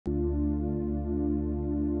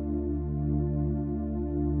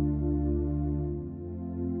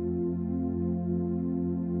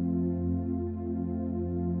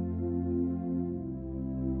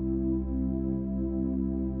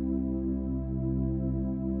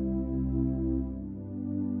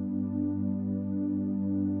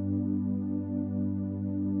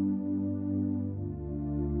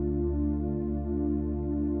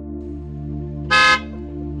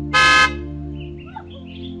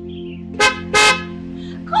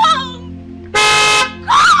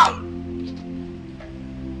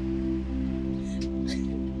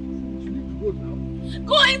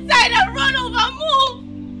side and run over. Move!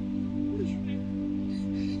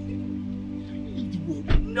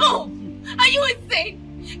 No! Are you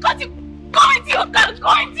insane? Go into your car!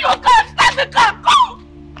 Go into your car! Start the car! Go!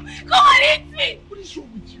 Come and hit me! What is wrong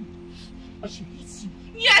with you? I should hit you.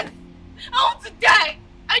 Yes! I want to die!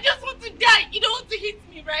 I just want to die! You don't want to hit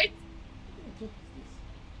me, right? You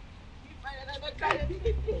find another car and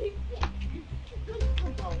hit me.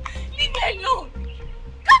 Leave me alone!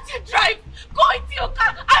 Can't you drive? Go into your car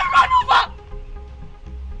and run over!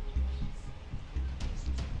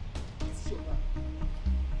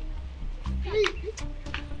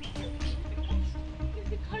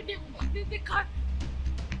 There's the car.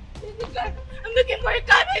 There's the car. I'm looking for a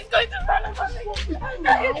car that's going to run over me. I'm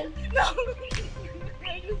dying. No. I just want to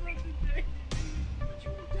die. But you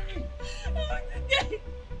will die. I want to die.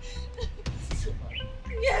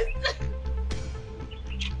 Yes.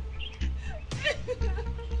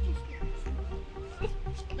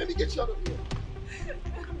 Let me get you out of here.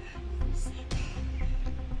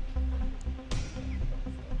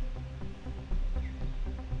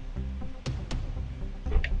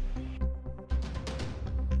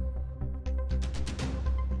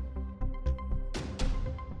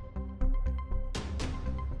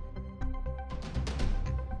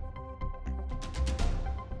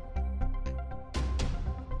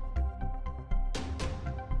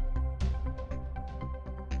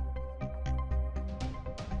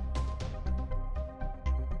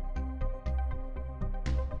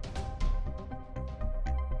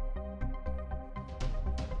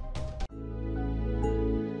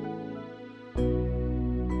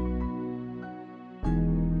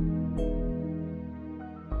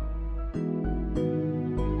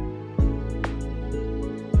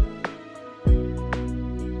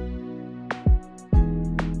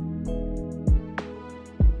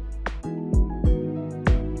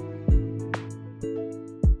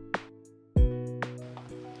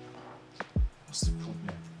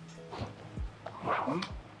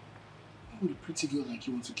 Pretty girl like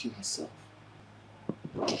you want to kill herself?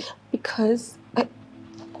 Because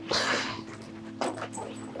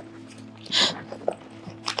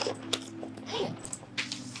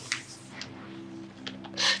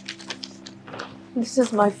this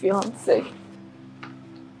is my fiance.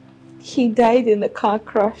 He died in a car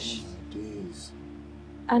crash. Oh, days.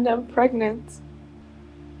 And I'm pregnant.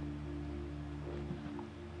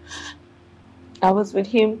 I was with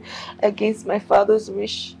him against my father's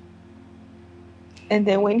wish. And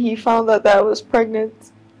then when he found out that I was pregnant,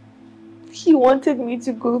 he wanted me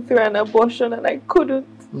to go through an abortion and I couldn't.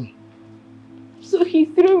 So he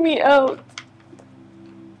threw me out.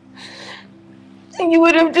 And you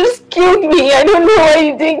would have just killed me. I don't know why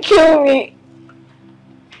you didn't kill me.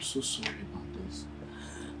 I'm so sorry about this.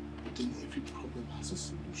 But then every problem has a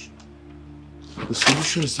solution. The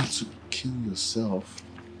solution is not to kill yourself.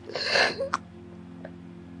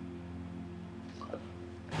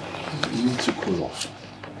 You need to cool off.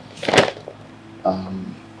 I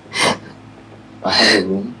have a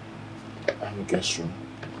room. I have a guest room.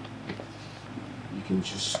 You can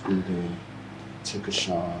just go there, take a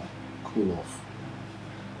shower, cool off,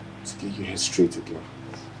 to get your head straight again.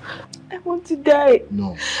 I want to die.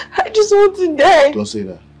 No. I just want to die. Don't say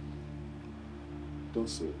that. Don't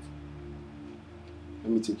say it.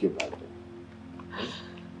 Let me take you back there.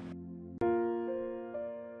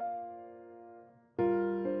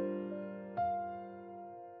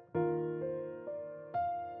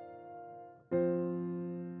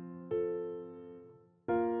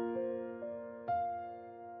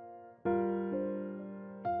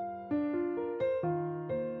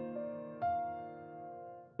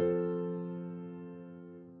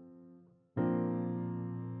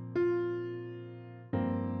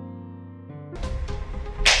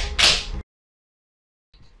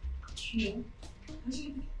 No,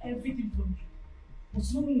 actually everything from you. But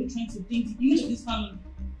not when you're trying to think the image of this family.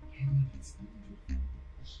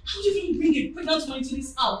 How do you even bring a pregnant woman into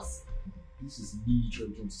this house? This is me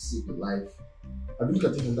trying to save your life. I look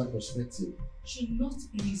at it from that perspective. Should not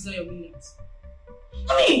be your minute.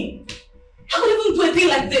 I mean, how would you even do a thing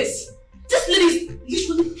like this? This lady is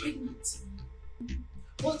literally pregnant.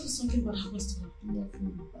 What if something bad happens to her?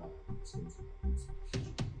 Nothing bad is going to happen.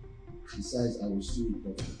 Besides, I will still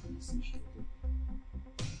report to the police station.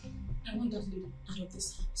 I want that lady out of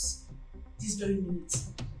this house. This very minute.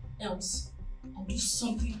 Else, I'll do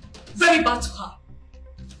something very bad to her.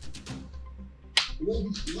 Why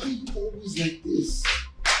are you always like this?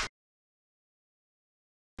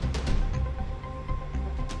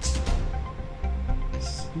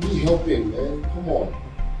 Me helping, man. Come on.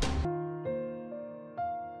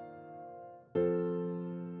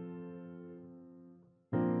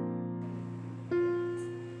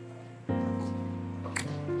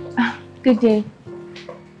 Good day.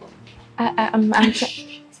 I'm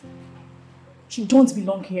You don't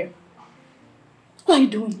belong here. What are you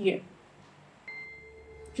doing here?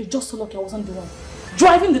 You're just so lucky I wasn't the one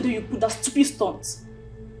driving the day you put that stupid stunt.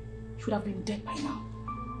 You would have been dead by now.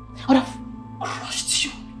 I would have crushed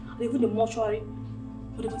you. And even the mortuary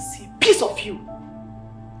would even see a piece of you.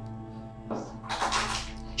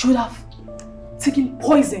 You would have taken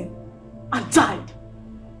poison and died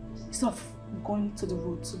instead of going to the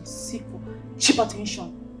road to seek for cheap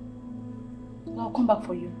attention. And I'll come back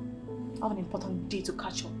for you. I have an important day to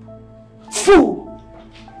catch up. Fool!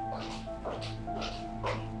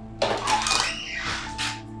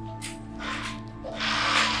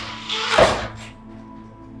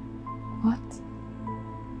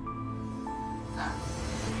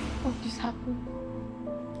 What just happened?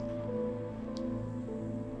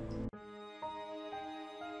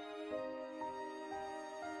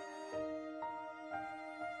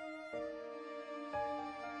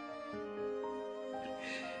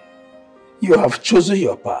 You have chosen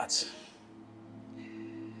your path.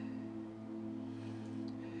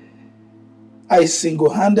 I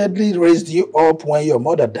single-handedly raised you up when your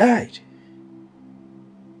mother died.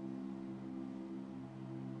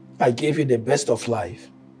 I gave you the best of life.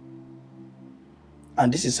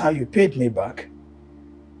 And this is how you paid me back.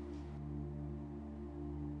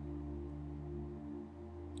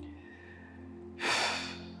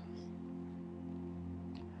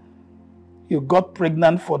 You got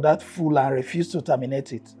pregnant for that fool and refused to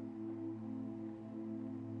terminate it.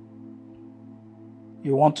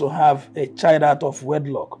 You want to have a child out of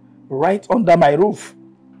wedlock right under my roof.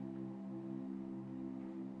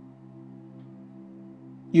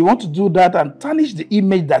 You want to do that and tarnish the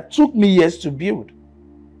image that took me years to build.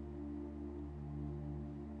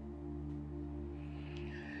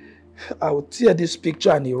 I will tear this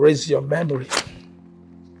picture and erase your memory.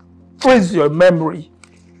 Erase your memory.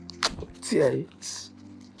 Tear it.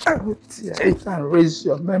 I will tear it and erase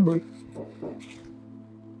your memory.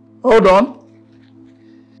 Hold on.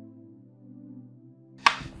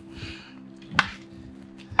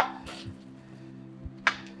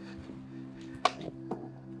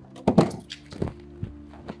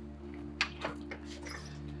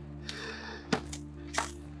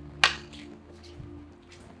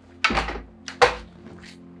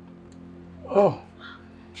 Oh.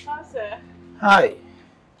 Hi, sir. Hi.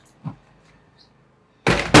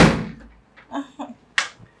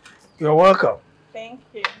 You're welcome. Thank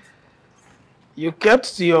you. You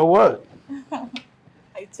kept to your word.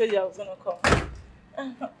 I told you I was going to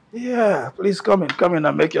come. Yeah, please come in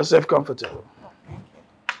and make yourself comfortable. Oh, thank you.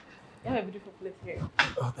 You have a beautiful place here.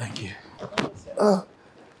 Oh, thank you. Oh,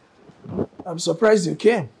 I'm surprised you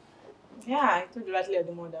came. yeah, I told you rightly at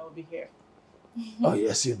the moment I will be here. Oh,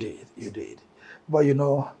 yes, you did. You did. But you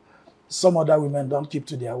know, some other women don't keep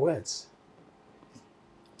to their words.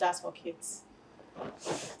 That's for kids.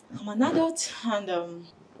 I'm an adult and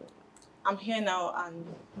I'm here now and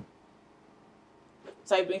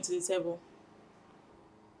so I bring to the table.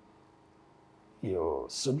 You'll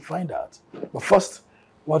soon find out. But first,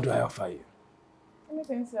 what do I offer you?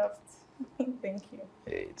 Anything soft. Thank you.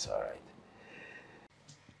 Hey, it's all right.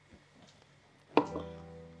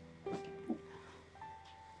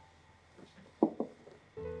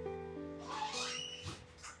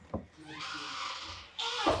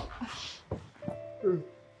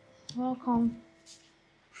 Welcome.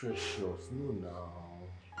 Precious, no now.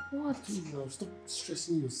 What? Please now, stop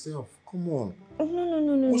stressing yourself. Come on.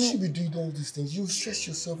 No. What should be doing all these things? You stress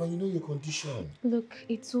yourself and you know your condition. Look,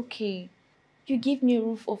 it's okay. You give me a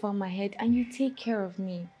roof over my head and you take care of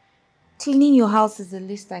me. Cleaning your house is the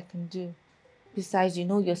least I can do. Besides, you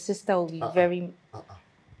know your sister will be very...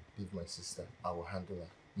 Leave my sister. I will handle her.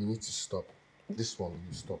 You need to stop. This one,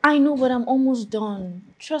 you stop. I know, but I'm almost done.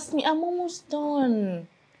 Trust me, I'm almost done.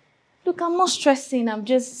 Look, I'm not stressing. I'm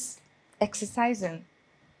just exercising.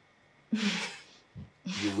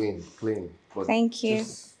 You win, clean. But thank you.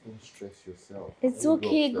 Just don't stress yourself. It's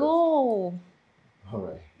okay, go.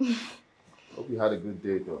 Alright. Hope you had a good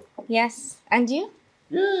day though. Yes, and you?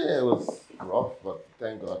 Yeah, it was rough, but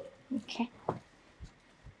thank God. Okay.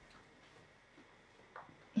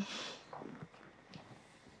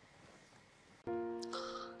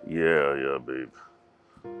 Yeah, babe.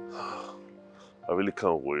 I really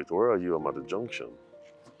can't wait. Where are you? I'm at the junction.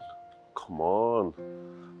 Come on.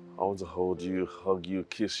 I want to hold you, hug you,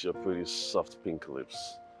 kiss your pretty soft pink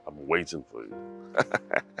lips. I'm waiting for you.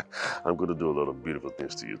 I'm going to do a lot of beautiful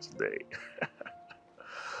things to you today.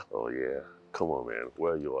 Oh yeah. Come on, man.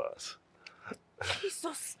 Where are you at?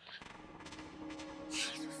 Jesus.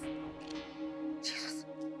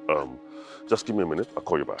 Just give me a minute. I'll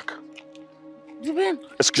call you back. Dubem.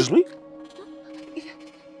 Excuse me?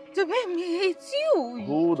 Dubem, it's you.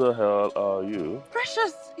 Who the hell are you?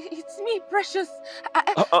 Precious, it's me, Precious.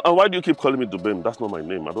 And why do you keep calling me Dubem? That's not my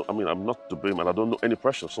name. I'm not Dubem and I don't know any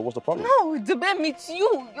Precious, so what's the problem? No, Dubem, it's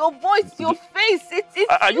you. Your voice, your face, it's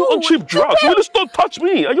Are you on cheap drugs? Dubem. Really, don't touch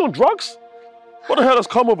me. Are you on drugs? What the hell has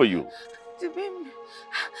come over you? Dubem,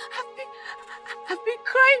 I've been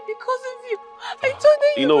crying because of you. I told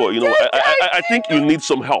them You know what? I think you need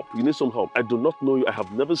some help. You need some help. I do not know you. I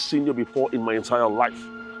have never seen you before in my entire life.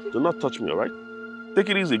 Do not touch me, all right? Take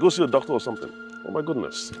it easy. Go see a doctor or something. Oh my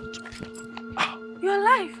goodness. You're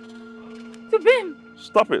alive. Dubem.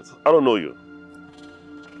 Stop it. I don't know you.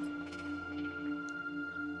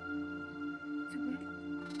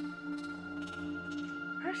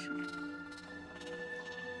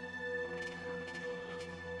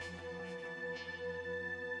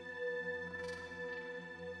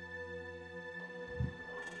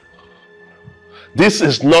 This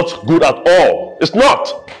is not good at all. It's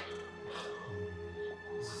not.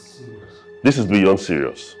 This is beyond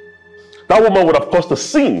serious. That woman would have caused a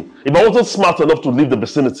scene if I wasn't smart enough to leave the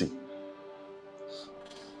vicinity.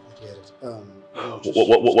 I get it.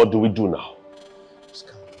 What do we do now? Just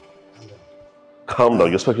calm down. Calm down.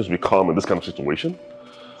 You're supposed to be calm in this kind of situation?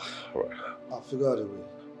 All right. I'll figure out a way.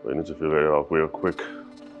 We need to figure it out real quick.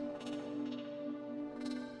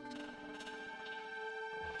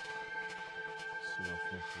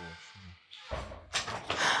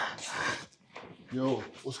 Yo,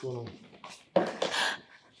 what's going on?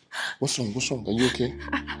 What's wrong? What's wrong? Are you okay?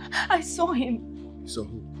 I saw him. You saw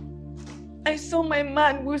who? I saw my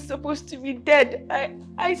man who was supposed to be dead.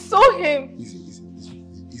 I saw him. Easy.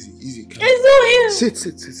 I saw him.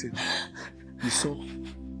 Sit. You saw?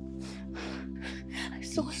 I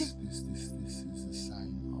saw him. This is a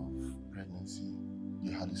sign of pregnancy.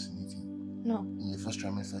 You're hallucinating. No. In your first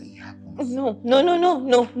trimester, it happens.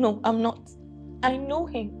 No, I'm not. I know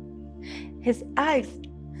him. His eyes,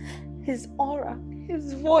 his aura,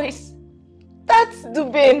 his voice. That's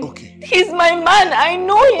Dubem. Okay. He's my man. I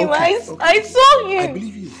know him. Okay. I saw him. I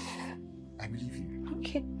believe you.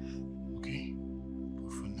 Okay. Okay.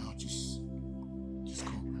 But for now, just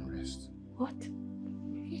go and rest. What?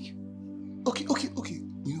 Okay.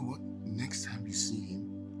 You know what? Next time you see him,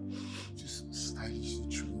 just stylishly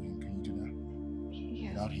throw him. Can you do that?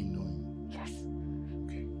 Yes. Without him knowing. Yes.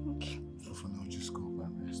 Okay. But for now, just go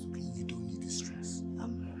and rest. Okay. You don't need this stress.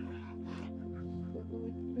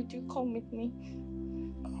 Would you come with me?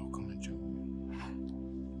 I'll come and join you.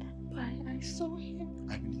 But I saw him.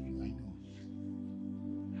 I believe you. I know.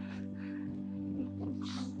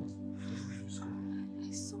 Just go.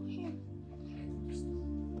 I saw him.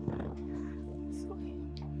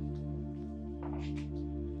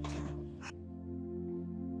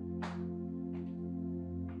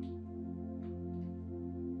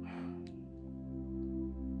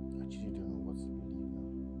 I actually don't know what to believe now.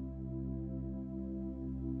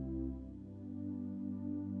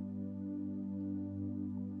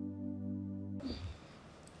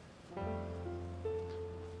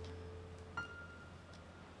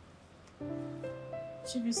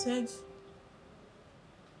 Chibi said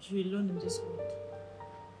you're alone in this world.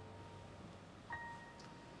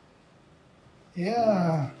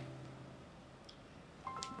 Yeah.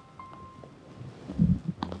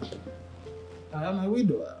 I am a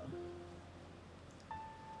widower.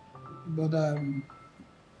 But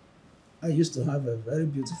I used to have a very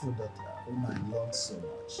beautiful daughter whom I loved so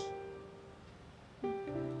much.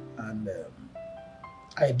 And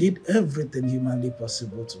I did everything humanly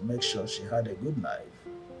possible to make sure she had a good life.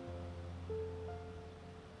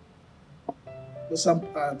 But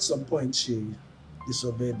at some point she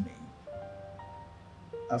disobeyed me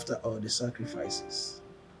after all the sacrifices.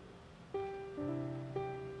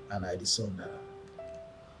 And I disowned her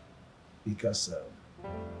because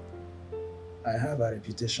I have a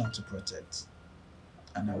reputation to protect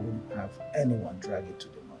and I wouldn't have anyone drag it to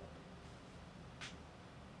the mud.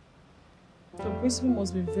 The principal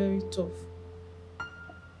must be very tough.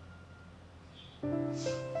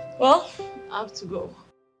 Well, I have to go.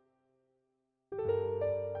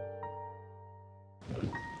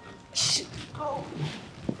 Oh,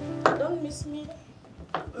 don't miss me.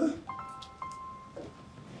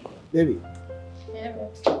 Baby. Yeah.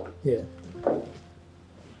 Here.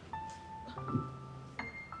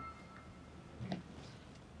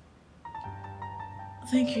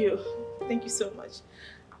 Thank you. Thank you so much.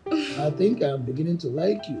 I think I'm beginning to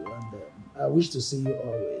like you and I wish to see you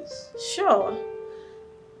always. Sure.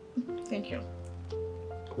 Thank you.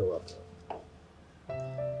 You're welcome.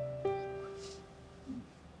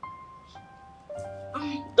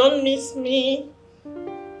 Don't miss me.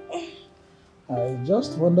 I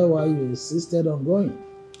just wonder why you insisted on going.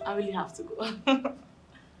 I really have to go.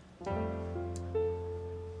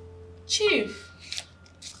 Chief,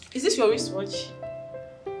 is this your wristwatch?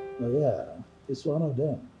 Oh yeah, it's one of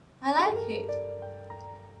them. I like it.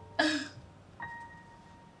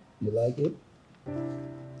 You like it?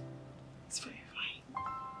 It's very fine.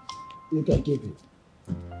 You can keep it.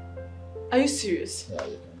 Are you serious? Yeah,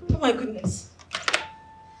 you can. Oh my goodness.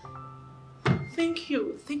 Thank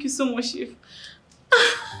you. Thank you so much, Chief.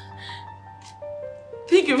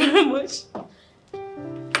 Thank you very much.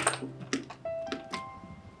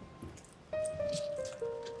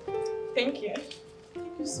 Thank you.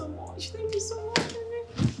 Thank you so much. Thank you so much.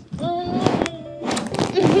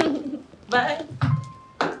 Bye.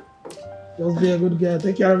 Just be a good girl.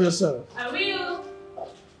 Take care of yourself. I will.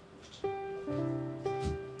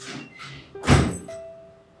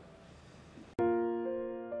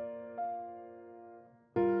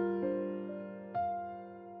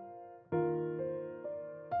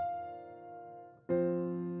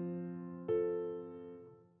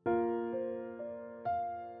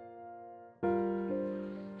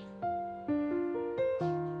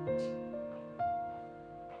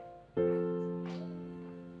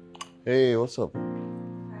 Hey, what's up? Hi,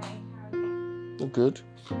 how are you? I'm good.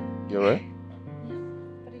 You alright? Yeah.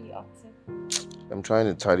 What are you up to? I'm trying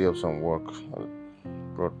to tidy up some work. I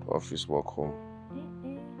brought office work home.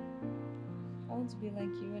 I want to be like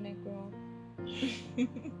you when I grow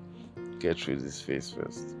up. Get through this phase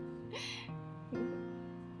first. I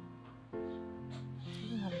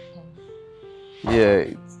don't have a pen. Yeah,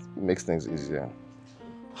 it makes things easier.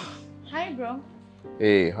 Hi, bro.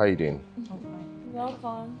 Hey, how you doing?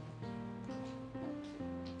 Welcome.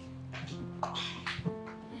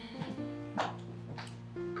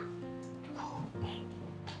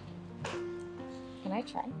 Can I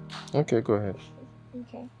try? Okay, go ahead.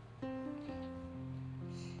 Okay.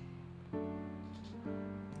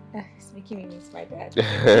 It's making me miss my dad.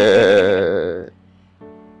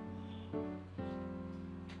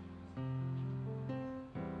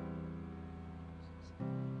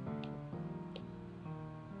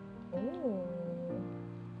 Ooh.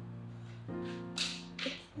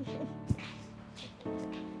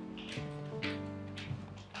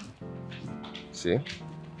 See?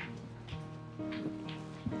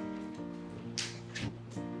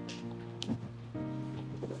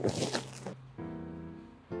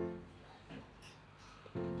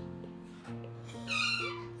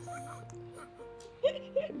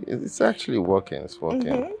 It's actually working. It's working.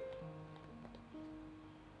 Mm-hmm.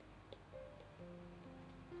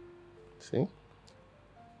 See?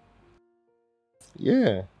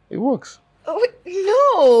 Yeah, it works. Oh,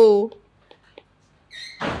 no!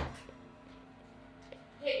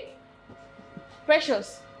 Hey,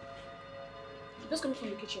 Precious. Just coming from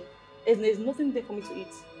the kitchen. There's nothing there for me to eat.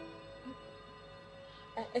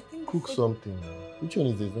 I think Cook something. Which one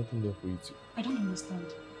is there's nothing there for you to? I don't understand.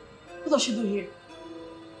 What does she do here?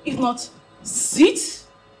 If not, sit,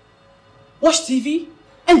 watch TV,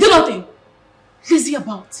 and do nothing. Lazy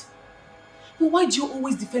about. But why do you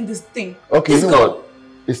always defend this thing? Okay, This you know girl. what?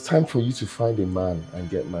 It's time for you to find a man and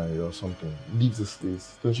get married or something. Leave this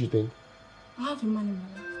place, don't you think? I have a man in my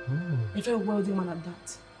life. A very wealthy man at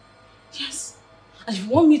that. Yes. And if you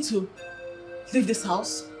want me to leave this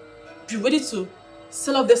house, be ready to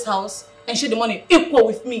sell off this house and share the money equal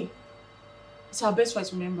with me. It's our best right,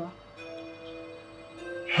 remember.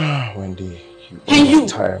 Wendy, And you?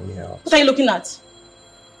 tire me out. What are you looking at?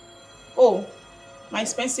 Oh, my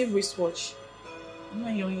expensive wristwatch. You know,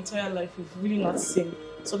 in your entire life, you've really not seen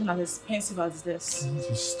something as expensive as this.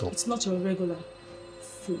 Just stop. It's not your regular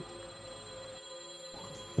food.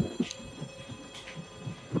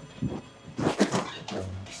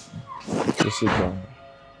 Just sit down.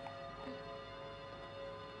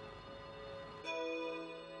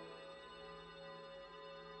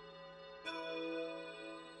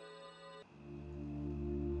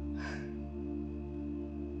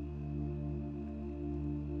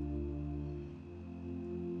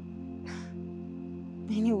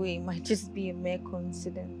 Anyway, it might just be a mere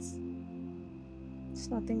coincidence. It's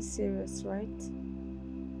nothing serious, right?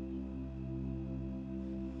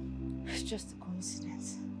 It's just a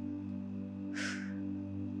coincidence.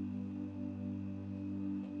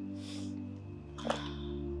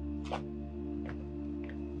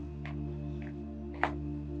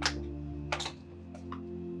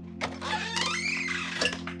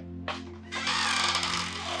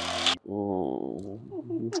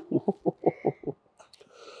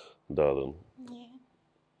 Darling, Yeah.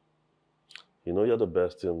 you know you're the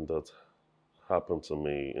best thing that happened to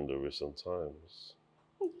me in the recent times.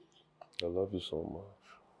 I love you so much.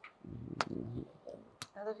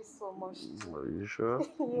 I love you so much. Are you sure? Yes.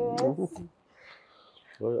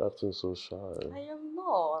 Why are you acting so shy? I am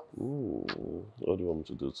not. What do you want me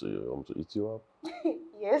to do to you? You want me to eat you up?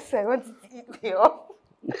 Yes, I want to eat you up.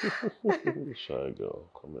 Shy girl,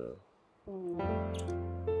 come here.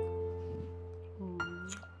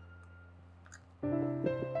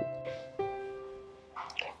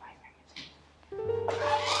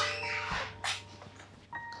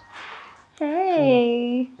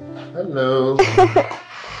 Hey. Hello.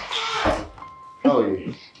 How are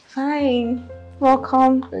you? Fine.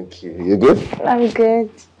 Welcome. Thank you. You good? I'm good.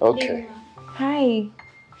 Okay. Hi.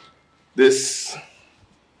 This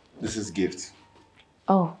is Gift.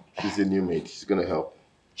 Oh. She's a new maid. She's gonna help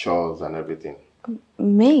chores and everything.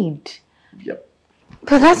 Maid? Yep.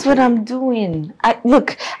 But that's what I'm doing.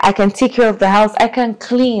 Look, I can take care of the house. I can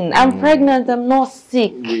clean. I'm pregnant. I'm not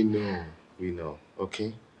sick. We know.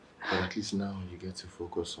 Okay? But at least now you get to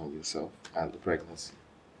focus on yourself and the pregnancy.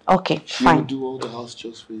 Okay, She fine. will do all the house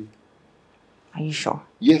chores for you. Are you sure?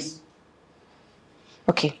 Yes.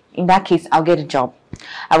 Okay, in that case, I'll get a job.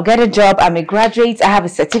 I'll get a job. I'm a graduate. I have a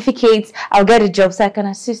certificate. I'll get a job so I can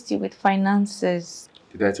assist you with finances.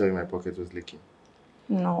 Did I tell you my pocket was leaking?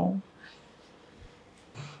 No.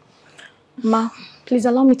 Ma, please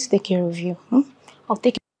allow me to take care of you. I'll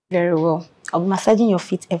take it very well. I'll be massaging your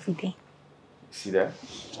feet every day. See that?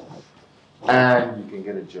 And you can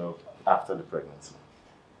get a job after the pregnancy.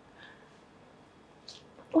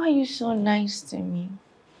 Why are you so nice to me?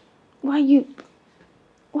 Why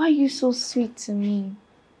are you so sweet to me?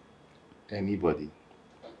 Anybody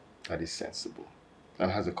that is sensible and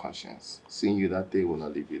has a conscience, seeing you that day will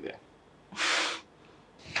not leave you there.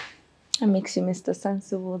 That makes you Mr.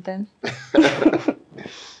 Sensible then.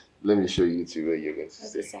 Let me show you to where you're going to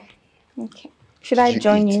stay. Okay. Should I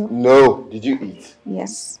join you? No. Did you eat?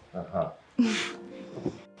 Yes.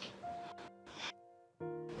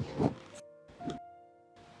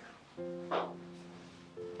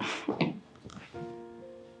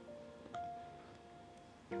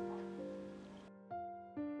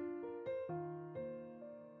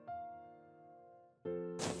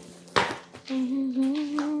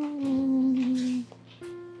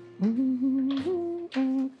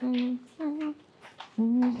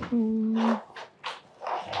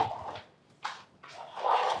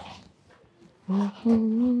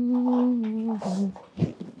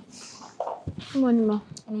 Good morning, ma.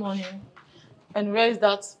 Good morning. And where is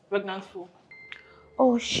that pregnant fool?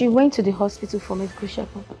 Oh, she went to the hospital for medical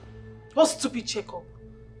checkup. What stupid checkup?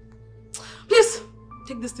 Please,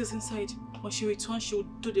 take this things inside. When she returns, she will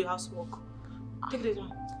do the housework. Take it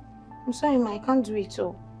down. I'm sorry, ma. I can't do it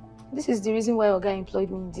all. This is the reason why Oga employed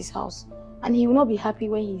me in this house. And he will not be happy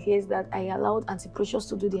when he hears that I allowed Auntie Precious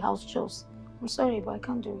to do the house chores. I'm sorry, but I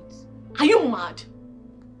can't do it. Are you mad?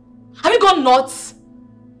 Have you gone nuts?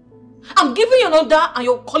 I'm giving you an order and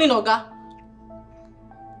you're calling Oga.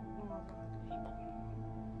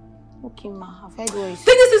 Okay, ma. I've heard what you said.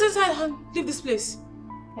 Take this things inside and leave this place.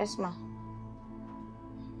 Yes, ma.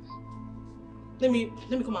 Let me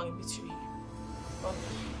come and meet you.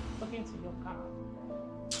 Talking to your car.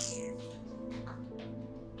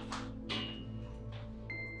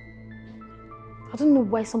 I don't know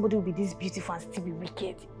why somebody will be this beautiful and still be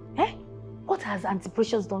wicked. Eh? What has Auntie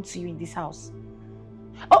Precious done to you in this house?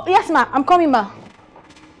 Oh, yes, ma. I'm coming, ma.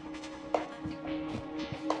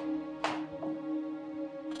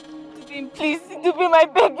 Please, Dubin, I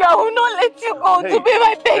beg you. I will not let you go. Hey, Dubin,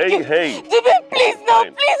 I beg you. Hey. Dubin, please, no,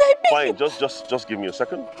 Fine. please, I beg you. Fine, just give me a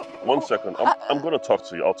second. 1 second. I'm gonna talk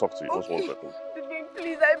to you. I'll talk to you. Just 1 second. Dubin,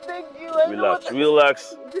 please, I beg you.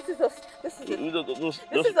 Relax. This is us. This is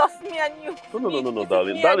me and you. No,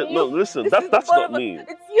 darling. Darling, no, listen. That's not me.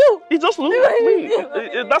 It's you. He just looks like me.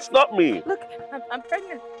 That's not me. Look, I'm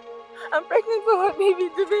pregnant. I'm pregnant for my baby.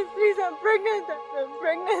 Dubin, please, I'm pregnant. I'm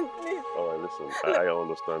pregnant, please. All right, listen. I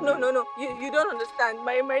understand. No. You don't understand.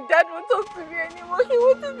 My dad won't talk to me anymore. He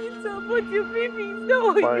wanted me to abort your baby. Is that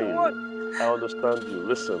what you want? I understand you.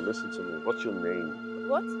 Listen to me. What's your name?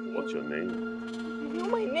 What? What's your name? You know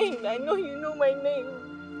my name. I know you know my name.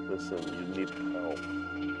 Listen, you need help.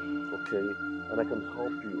 Okay? And I can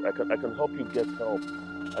help you. I can help you get help.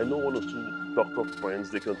 I know 1 or 2 doctor friends.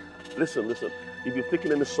 They can... Listen. If you've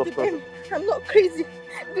taken any substance... I'm not crazy.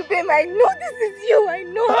 Dubem, I know this is you. I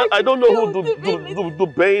know. I don't know who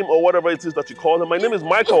Dubem or whatever it is that you call him. My name is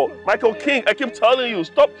Michael. Michael King. I keep telling you,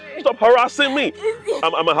 stop harassing me.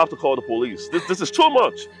 I'm gonna have to call the police. This is too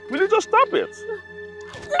much. Will you just stop it?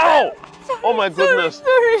 Ow! Oh my goodness.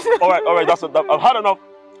 Sorry. All right. That's it. I've had enough.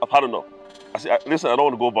 Listen, I don't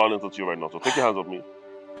want to go violent with you right now. So take your hands off me.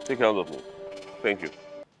 Thank you.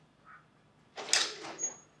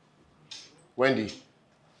 Wendy,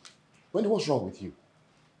 Wendy, what's wrong with you?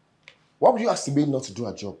 Why would you ask the maid not to do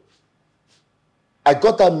her job? I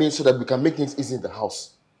got that maid so that we can make things easy in the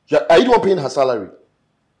house. Are you the one paying her salary?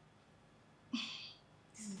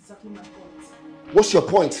 This is exactly my point. What's your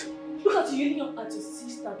point? Look at you yelling at your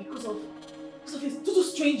sister because of this total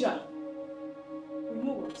stranger. You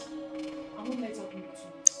know what? I won't let her come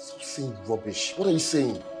between us. Stop saying rubbish. What are you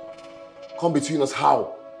saying? Come between us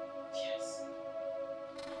how? Yes.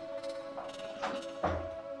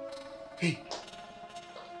 Hey.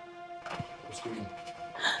 What's going on?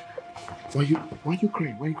 Why are you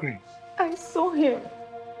crying? Why are you crying? I saw him.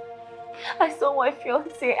 I saw my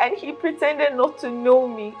fiancé and he pretended not to know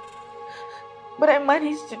me. But I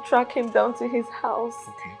managed to track him down to his house.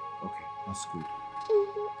 Okay, that's good.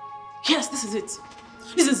 Yes, this is it.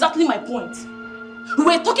 This is exactly my point. We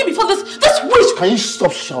were talking before this witch. Can you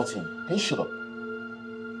stop shouting? Can you shut up?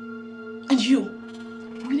 And you,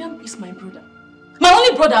 William is my brother. My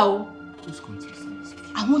only brother. Who's going to listen this?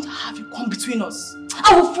 I won't have you come between us.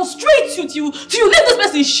 I will frustrate you till you leave this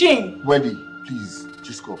person in shame. Wendy, please,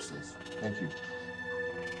 just go upstairs. Thank you.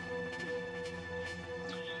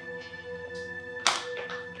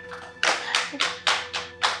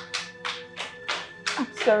 I'm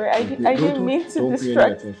sorry, I didn't mean to distract. Don't pay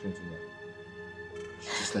any attention to that. She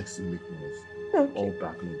just likes to make noise. Okay. All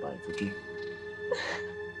back no bite, okay?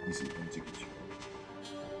 Easy, let me take it to you.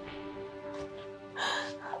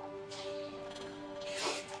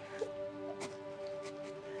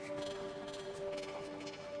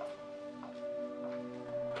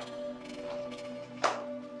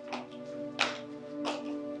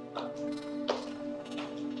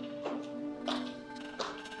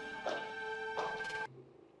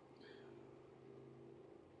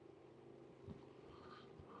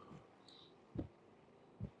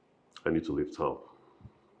 I need to leave town.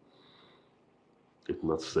 It's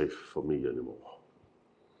not safe for me anymore.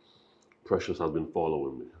 Precious has been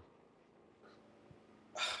following me.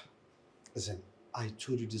 Listen, I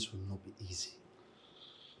told you this will not be easy.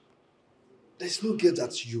 There's no girl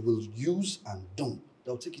that you will use and dump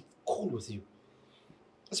that will take it cold with you.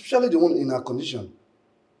 Especially the one in her condition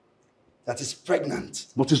that is pregnant.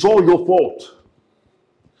 But it's all your fault.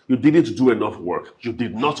 You didn't do enough work. You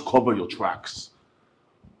did not cover your tracks.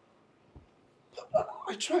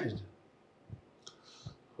 I tried.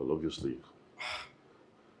 Well, obviously,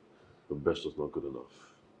 the best was not good enough.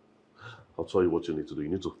 I'll tell you what you need to do. You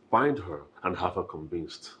need to find her and have her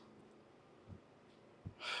convinced.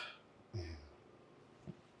 Yeah.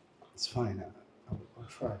 It's fine. I'll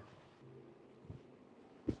try.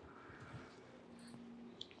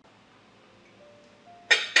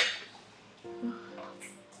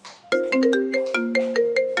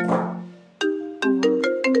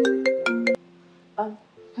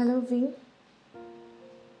 Hello, Vin.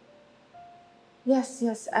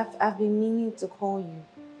 Yes, I've been meaning to call you.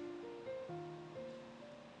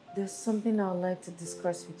 There's something I would like to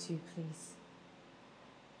discuss with you, please.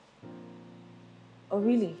 Oh,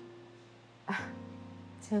 really?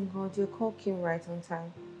 Thank God, your call came right on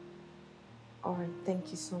time. All right, thank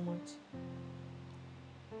you so much.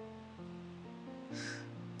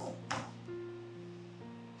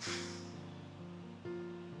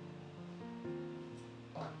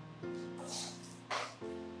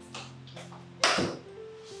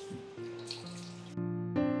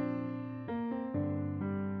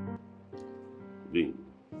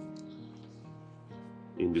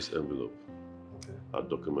 In this envelope are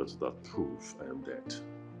documents that prove I am dead.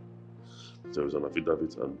 There is an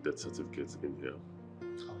affidavit and death certificate in here.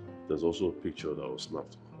 There's also a picture that was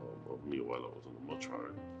snapped of me while I was in the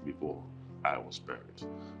mortuary before I was buried.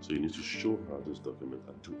 So you need to show her this document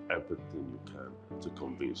and do everything you can to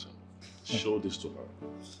convince her. Show this to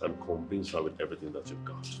her and convince her with everything that you've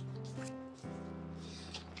got.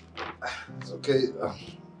 It's okay.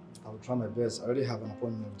 I'll try my best. I already have an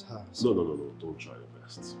appointment with her. So. No. Don't try your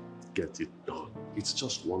best. Get it done. It's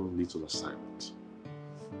just one little assignment.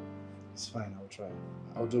 It's fine. I'll try.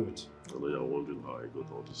 I'll do it. I know you're wondering how I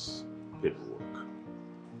got all this paperwork.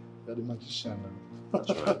 You're the magician now.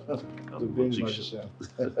 That's right. I'm the magician.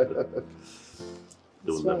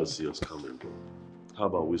 They will never see us coming. How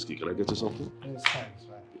about whiskey? Can I get you something? Yeah, it's fine. It's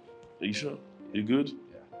fine. Are you sure? You good? Yeah.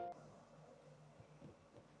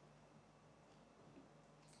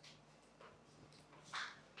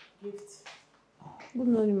 Gift. Good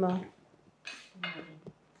morning, ma.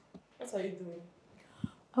 What are you doing?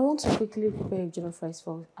 I want to quickly prepare jollof rice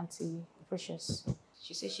for Auntie Precious.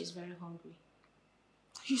 She says she's very hungry.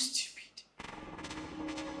 Are you stupid?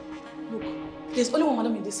 Look, there's only one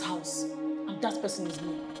madam in this house, and that person is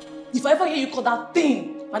me. If I ever hear you call that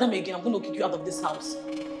thing madam again, I'm going to kick you out of this house.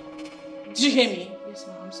 Did you hear me? Yes,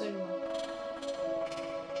 ma. I'm sorry, ma.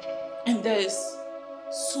 mean, there is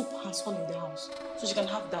soup and son in the house, so she can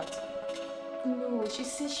have that. No, she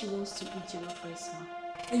says she wants to eat jollof rice now.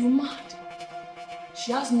 Are you mad?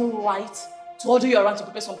 She has no right to order you around to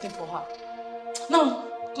prepare something for her. Now,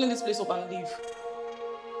 clean this place up and leave.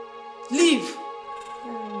 Leave!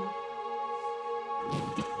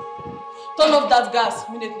 Turn off that gas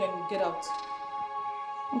immediately and you get out.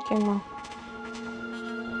 Okay, Ma.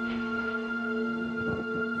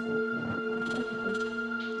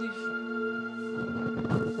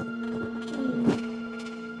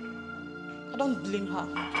 I don't blame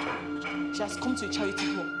her. She has come to a charity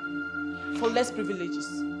home for less privileges.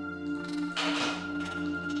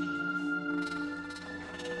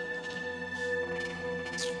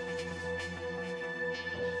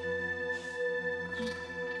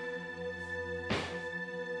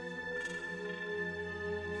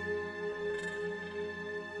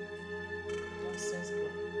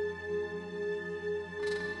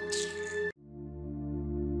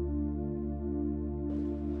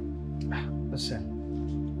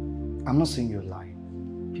 Listen, I'm not saying you're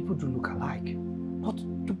lying. People do look alike. But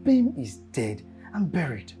Dubem is dead and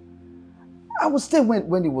buried. I was there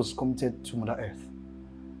when he was committed to Mother Earth.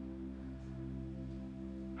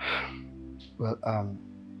 Well,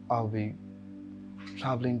 I'll be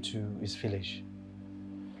traveling to his village.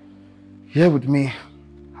 Here with me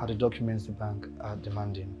are the documents the bank are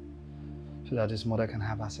demanding so that his mother can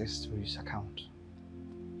have access to his account.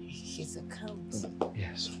 His account?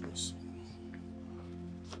 Yes.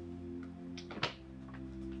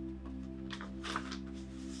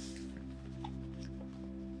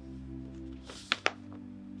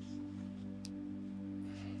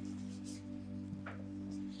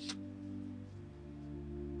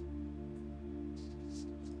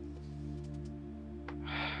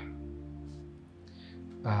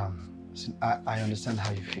 I understand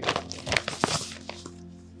how you feel.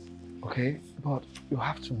 Okay? But you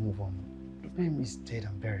have to move on. The baby is dead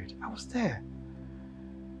and buried. I was there.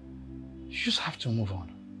 You just have to move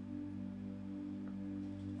on.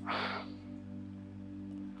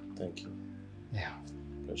 Thank you. Yeah.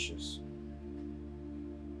 Precious.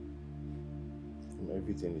 From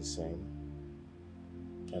everything he's saying,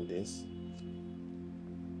 and this,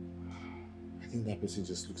 I think that person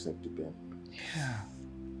just looks like Dubem. Yeah.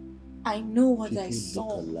 I know what People I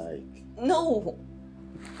saw. look alike. No.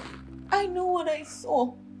 I know what I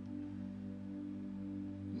saw.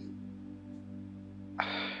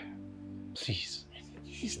 Please.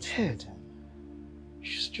 He's dead.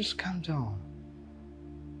 Just calm down.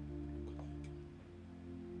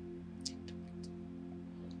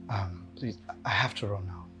 Please, I have to run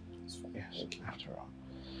now. Yes, I have to run.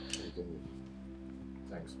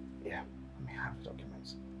 Thanks. Yeah, let me have the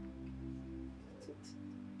documents.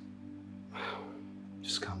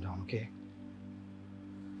 Just calm down, okay?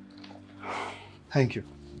 Thank you.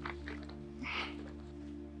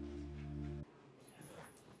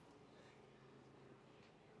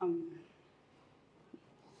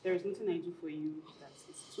 There is nothing I do for you that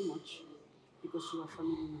is too much because you are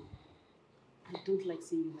family now. I don't like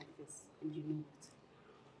seeing you like this, and you know it.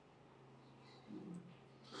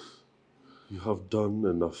 You have done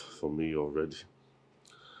enough for me already.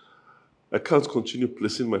 I can't continue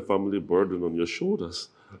placing my family burden on your shoulders.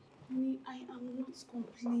 Honey, I am not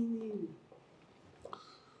complaining.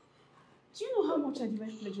 Do you know how much I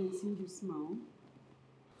derive pleasure in seeing you smile?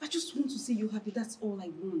 I just want to see you happy, that's all I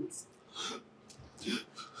want.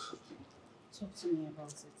 Talk to me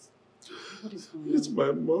about it. What is going on? It's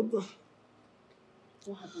my mother.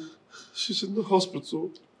 What happened? She's in the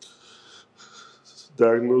hospital.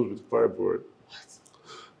 Diagnosed with fibroid. What?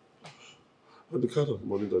 And the kind of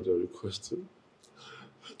money that you're requesting,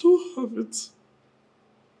 I don't have it.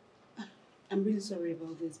 I'm really sorry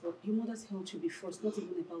about this, but your mother's health should be first, not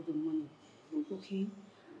even about the money. Okay?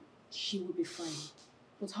 She will be fine.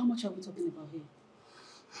 But how much are we talking about here?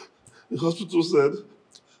 The hospital said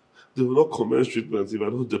they will not commence treatment if I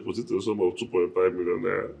don't deposit a sum of 2.5 million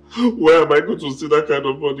naira. Where am I going to see that kind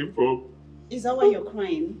of money from? Is that why you're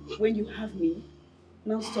crying when you have me?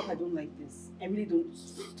 Now stop, I don't like this. I really don't.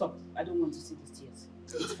 Stop. I don't want to see these tears.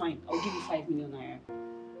 It's fine. I'll give you 5 million naira.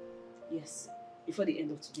 Yes. Before the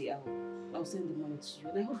end of today, I'll send the money to you.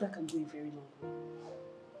 And I hope that can go a very long way.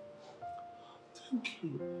 Thank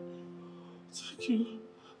you. Thank you.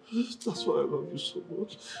 That's why I love you so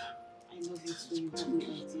much. I love you too. You have no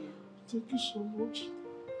idea. Thank you so much.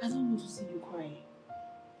 I don't want to see you cry.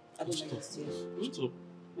 I don't like these tears. Stop.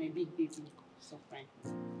 My big baby. Stop crying.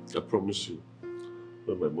 I promise you,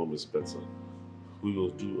 when my mom is better, we will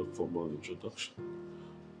do a formal introduction.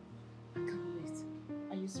 I can't wait.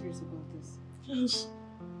 Are you serious about this? Yes.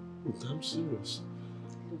 I'm serious.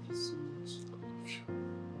 I love you so much.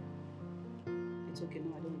 It's okay,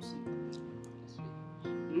 no, I don't want to see you. I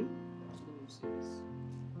don't want to see this.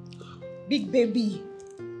 Big baby,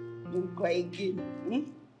 don't cry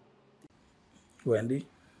again. Wendy,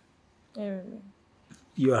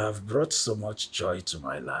 you have brought so much joy to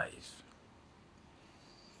my life.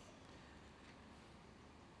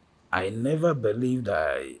 I never believed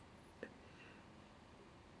I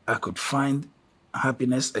could find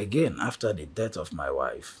happiness again after the death of my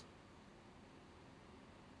wife.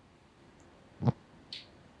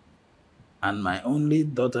 And my only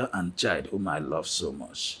daughter and child, whom I love so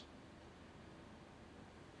much,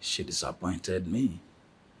 she disappointed me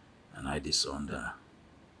and I disowned her.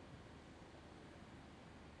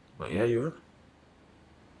 But here you are.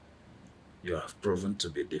 You have proven to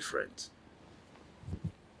be different.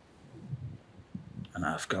 And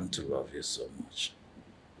I have come to love you so much.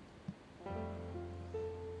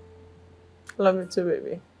 Love you too,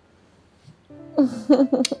 baby.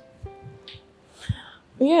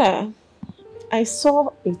 Yeah, I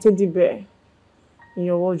saw a teddy bear in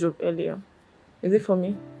your wardrobe earlier. Is it for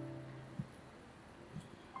me?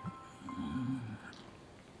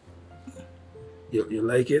 You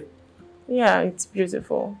like it? Yeah, it's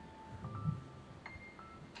beautiful.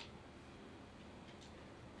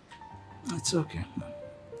 It's okay.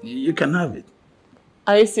 You can have it.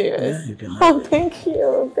 Are you serious? Yeah, you can have it. Thank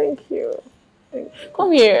you. Thank you.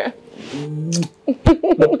 Come here.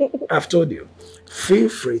 Look, I've told you, feel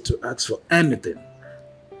free to ask for anything.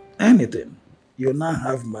 Anything. You now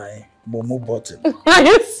have my Momo button. Are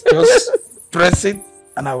you serious? Just press it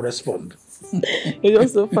and I'll respond. You're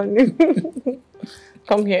so funny.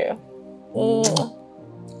 Come here.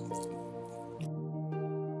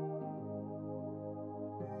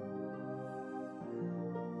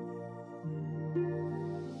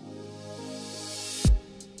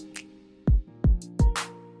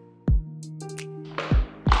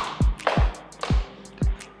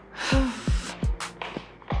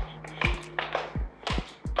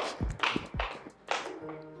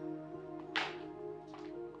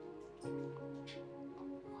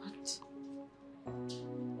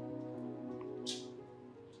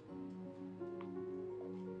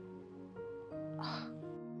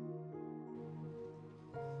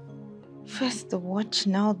 First the watch,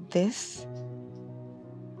 now this.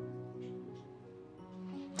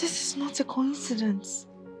 This is not a coincidence.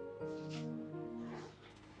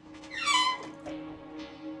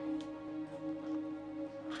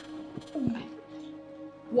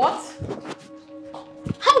 What?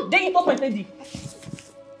 How dare you touch my teddy?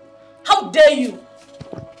 How dare you?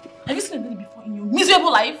 Have you seen a teddy before in your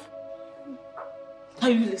miserable life? Now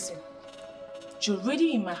you listen. You're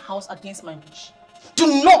already in my house against my wish.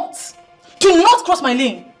 Do not cross my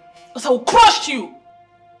lane, because I will crush you.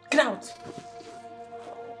 Get out.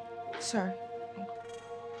 Sorry.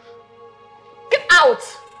 Get out.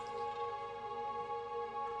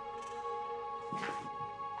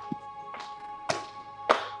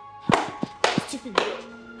 Stupid girl.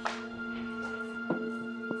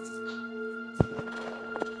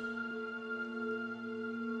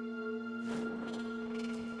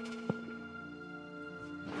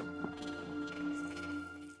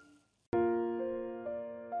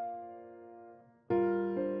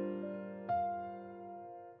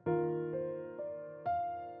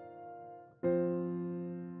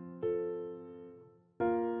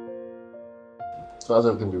 So how's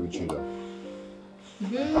everything been with you though?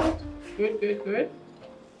 Good.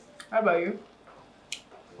 How about you?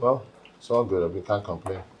 Well, it's all good. We can't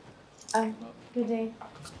complain. Good day.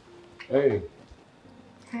 Hey.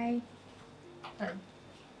 Hi. Hi.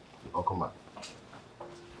 Welcome back.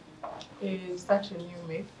 Is that your new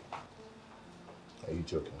maid? Are you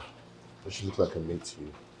joking? Does she look like a maid to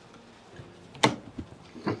you?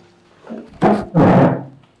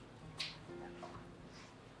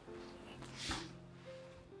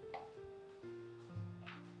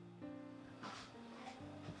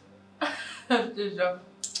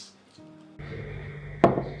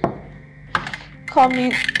 Come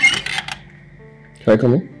in. Can I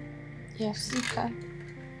come in? Yes, you can.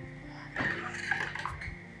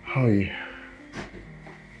 How are you?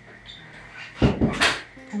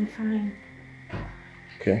 I'm fine.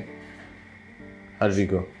 Okay. How did it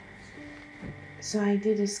go? So I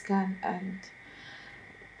did a scan and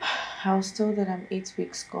I was told that I'm 8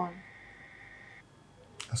 weeks gone.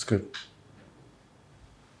 That's good.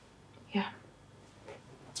 Yeah.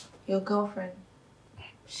 Your girlfriend,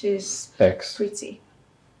 she's Ex. pretty.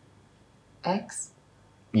 Ex?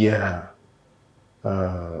 Yeah.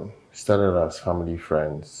 Started as family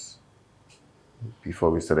friends before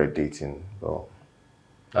we started dating. Well,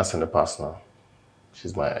 that's in the past now.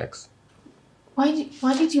 She's my ex. Why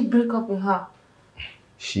did you break up with her?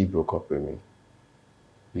 She broke up with me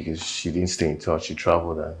because she didn't stay in touch. She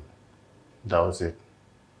traveled and that was it.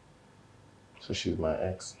 So she's my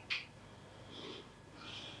ex.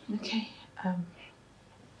 Okay. I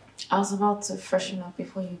was about to freshen up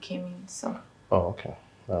before you came in, so. Oh, okay.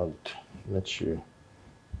 I'll let you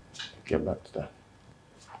get back to that.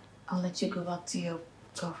 I'll let you go back to your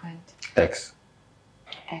girlfriend. Ex.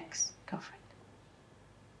 Ex-girlfriend.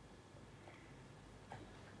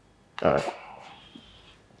 All right.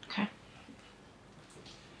 Okay.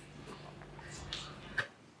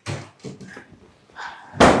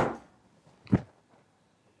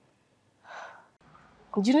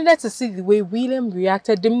 You needed to see the way William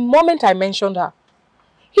reacted the moment I mentioned her.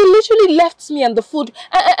 He literally left me and the food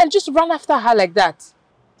and just ran after her like that.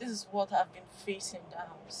 This is what I've been facing in the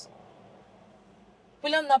house.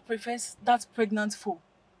 William now prefers that pregnant fool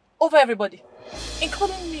over everybody,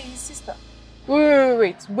 including me, his sister.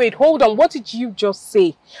 Wait, hold on. What did you just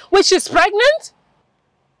say? Wait, she's pregnant?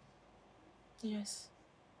 Yes,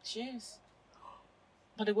 she is.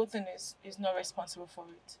 But the good thing is, he's not responsible for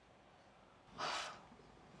it.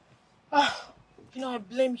 I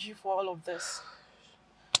blame you for all of this.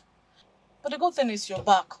 But the good thing is you're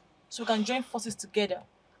back, so we can join forces together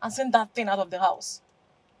and send that thing out of the house.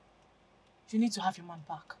 You need to have your man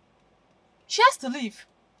back. She has to leave.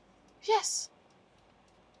 Yes.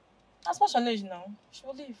 As much as you know, she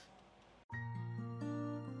will leave.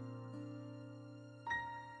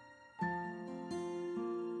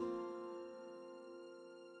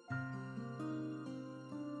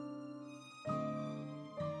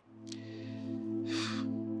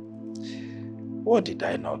 What did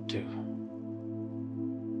I not do?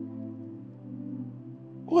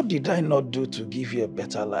 What did I not do to give you a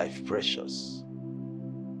better life, Precious?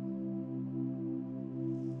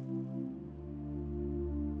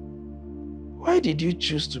 Why did you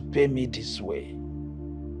choose to pay me this way?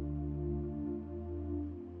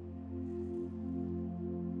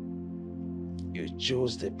 You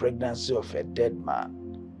chose the pregnancy of a dead man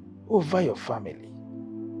over your family,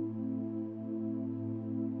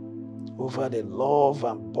 over the love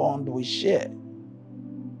and bond we share.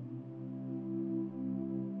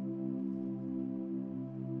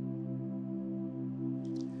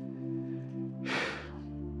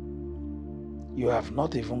 You have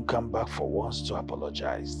not even come back for once to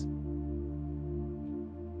apologize.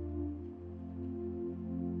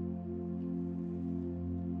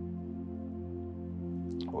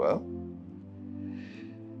 Well,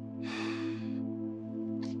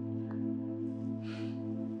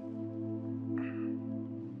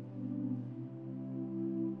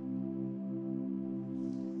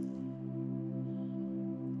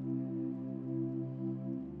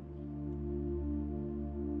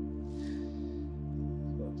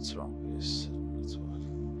 what's wrong with this network?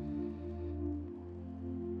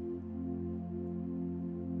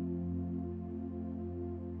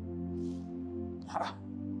 Ah.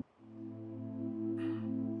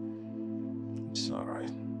 It's all right.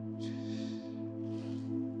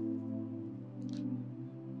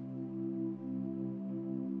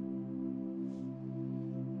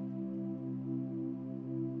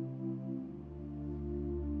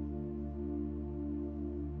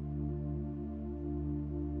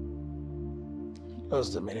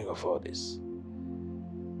 What's the meaning of all this?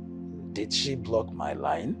 Did she block my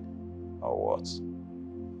line or what?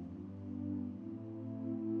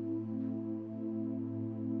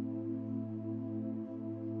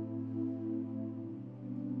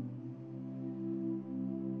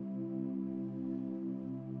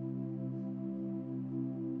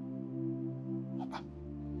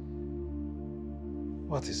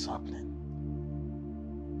 What is happening?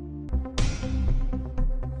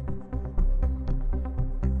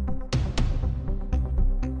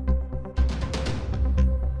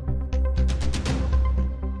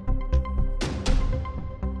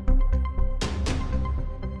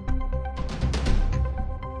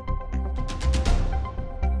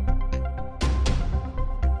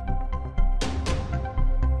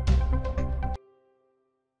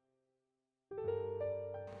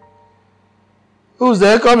 Who's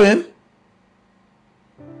there? Come in.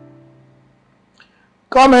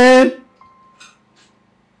 Come in.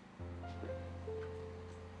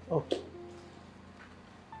 Oh.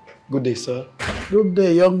 Good day, sir. Good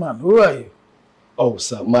day, young man. Who are you? Oh,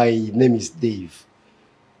 sir, my name is Dave.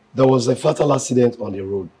 There was a fatal accident on the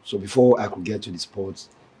road. So before I could get to the spot,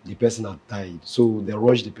 the person had died. So they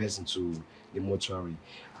rushed the person to the mortuary.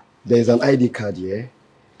 There's an ID card here.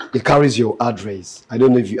 It carries your address. I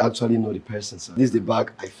don't know if you actually know the person, sir. This is the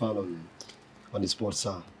bag I found on the spot,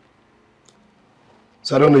 sir.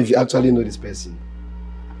 So I don't know if you actually know this person.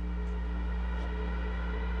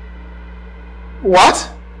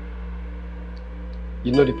 What?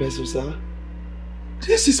 You know the person, sir?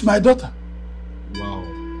 This is my daughter. Wow.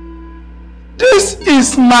 This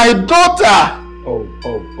is my daughter.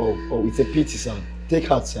 Oh, it's a pity, sir. Take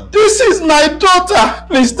her, sir. This is my daughter.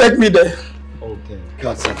 Please take me there. Okay,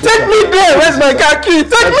 car, sir. Take me there. Where's my car key?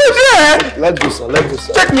 Take me there. Let's go, sir. Let's go,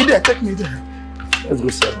 sir. Take me there. Take me there. Let's go,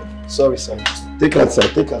 sir. Sorry, sir. Take her, sir.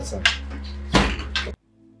 Take her, sir.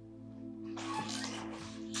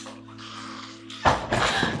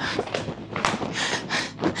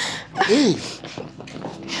 Hey!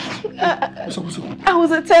 I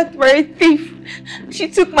was attacked by a thief. She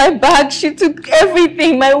took my bag, she took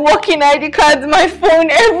everything, my working ID card, my phone,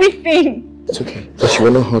 everything. It's okay. But you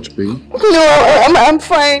were not hurt, babe? No, I'm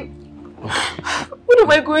fine. What am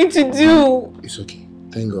I going to do? It's okay.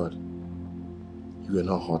 Thank God. You were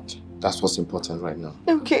not hurt. That's what's important right now.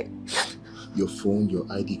 Okay. Your phone,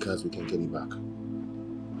 your ID cards, we can get it back.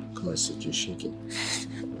 Come on, sit. You're shaking.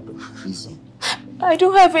 Easy. I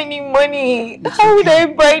don't have any money. How would I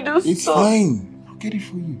buy those It's stuff? fine. I'll get it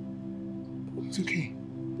for you. It's okay.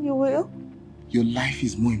 You will? Your life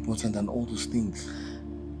is more important than all those things.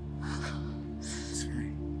 It's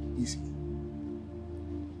fine. Easy.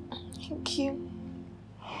 Thank you.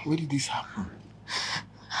 Where did this happen?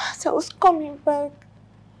 As I was coming back.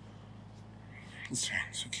 It's fine.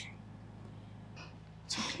 It's okay.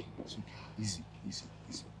 It's okay. It's okay. Easy. Easy.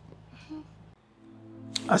 Easy.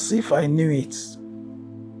 As if I knew it.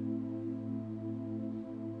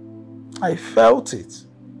 I felt it.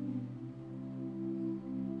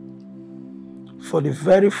 For the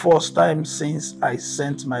very first time since I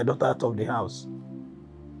sent my daughter out of the house,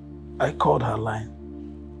 I called her line.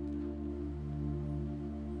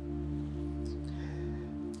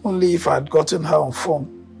 Only if I'd gotten her on phone,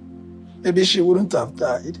 maybe she wouldn't have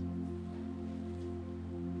died.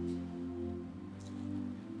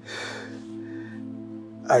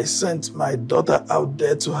 I sent my daughter out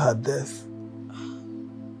there to her death.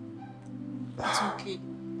 It's okay.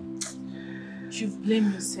 You've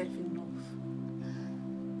blamed yourself enough.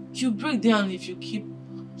 You'll break down if you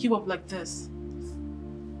keep up like this.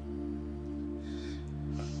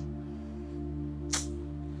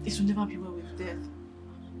 It will never be well with death.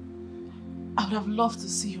 I would have loved to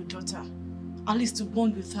see your daughter, at least to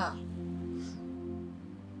bond with her.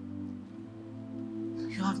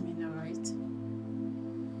 You have me now, right?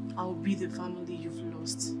 I will be the family you've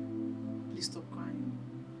lost. Please stop crying.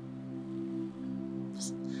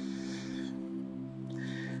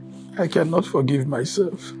 I cannot forgive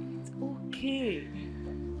myself. Okay.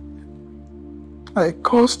 I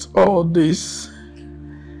caused all this.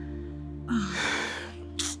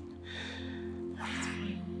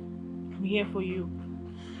 I'm here for you.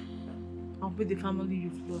 I'll be the family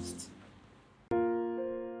you've lost.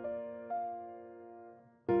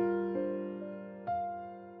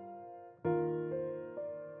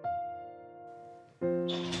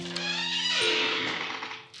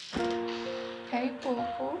 Hey,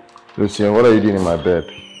 Popo. Lucian, what are you doing in my bed?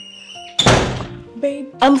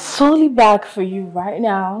 Babe, I'm fully back for you right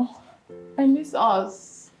now. I miss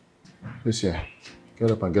us. Lucian, get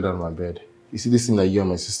up and get out of my bed. You see this thing that you and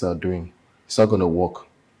my sister are doing? It's not gonna work.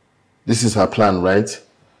 This is her plan, right?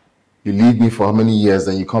 You leave me for how many years,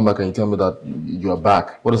 then you come back and you tell me that you are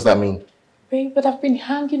back. What does that mean? Babe, but I've been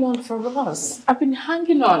hanging on for us. I've been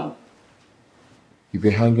hanging on. You've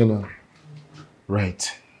been hanging on.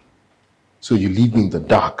 Right. So you leave me in the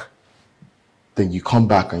dark. Then you come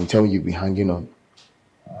back and you tell me you've been hanging on.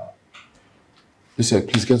 Listen,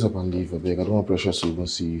 please get up and leave, I beg. I don't want pressure to even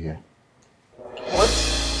see you here. What?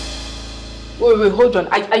 Wait, hold on.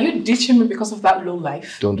 Are you ditching me because of that low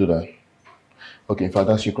life? Don't do that. Okay, in fact,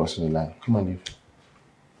 that's you crossing the line. Come on, leave.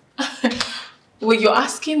 Wait, you're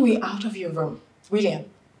asking me out of your room. William.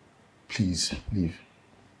 Please, leave.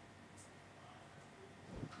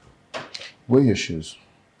 Wear your shoes.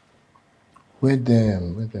 Wear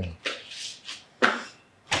them, wear them.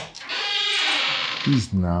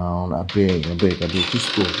 Please now, I beg.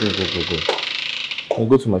 Just go. I'll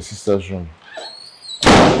go to my sister's room.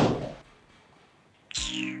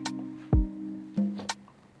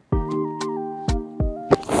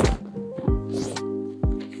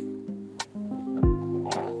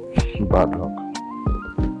 Bad luck.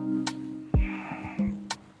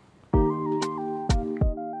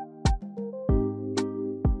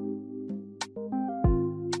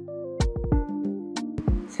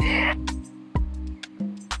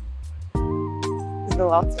 The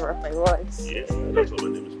lots of my words. Yeah, that's what my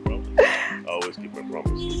name is, Promise. I always keep my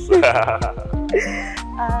promises.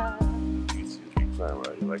 It's It's big time,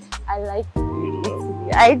 right? You like it? I like it. You To love be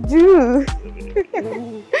I do.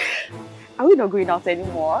 Are we not going out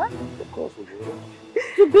anymore? Of course we will.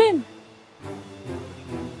 Dubin!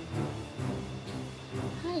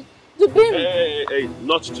 Hi, Dubin! Hey,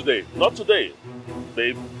 not today. Not today.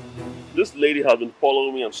 Babe, this lady has been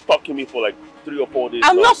following me and stalking me for like 3 or 4 days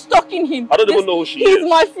I'm now. not stalking him. I don't even know who she is. He's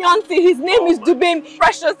my fiancé. His name is Dubin.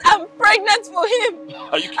 Precious. I'm pregnant for him.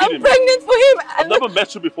 Are you kidding I'm me? pregnant for him. I've never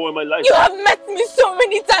met you before in my life. You have met me so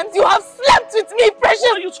many times. You have slept with me, Precious.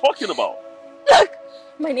 What are you talking about? Look,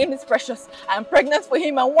 my name is Precious. I'm pregnant for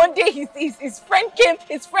him, and one day his friend came,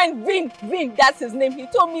 his friend Vin, that's his name. He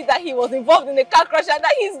told me that he was involved in a car crash and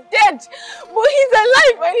that he's dead. But he's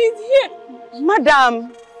alive and he's here.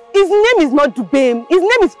 Madam, his name is not Dubin. His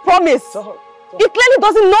name is Promise. He clearly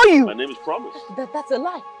doesn't know you. My name is Promise. That's a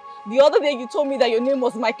lie. The other day you told me that your name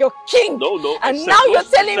was Michael King. No. And now you're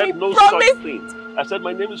telling me no Promise. Such thing. I said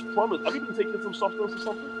my name is Promise. Have you been taking some substance or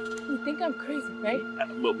something? You think I'm crazy, right?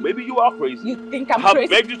 Well, maybe you are crazy. You think I'm crazy? I have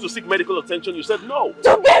begged you to seek medical attention. You said no.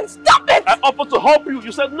 Dubin, stop it! I offered to help you.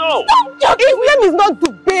 You said no. Stop joking! His name is not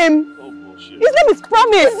Dubin. Oh, bullshit. His name is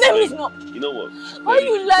Promise. His name is not. You know what? Why are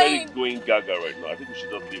you lying? She's going gaga right now. I think we should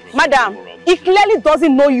just leave her. Madam, he clearly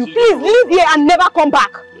doesn't know you. Please leave here and never come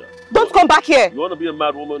back. Yeah. Don't come back here. You want to be a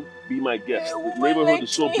mad woman? Be my guest. The neighborhood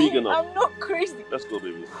is so big enough. I'm not crazy. Let's go,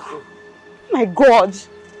 baby. My God.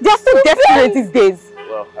 They are so desperate these days.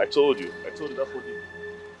 Well, I told you that's what you...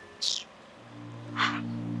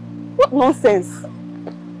 What nonsense.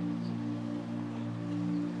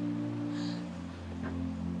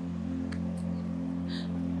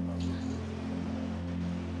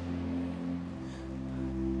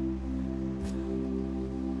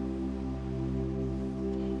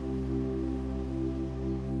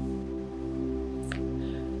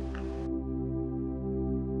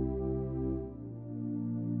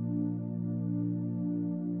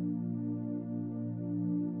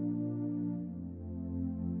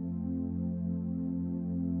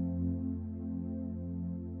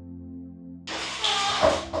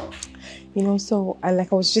 You know, so I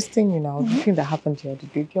was just saying, you know, the thing that happened the other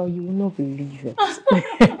day, girl, you will not believe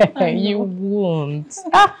it. You won't.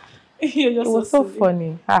 It was so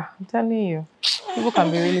funny. I'm telling you, people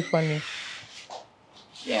can be really funny.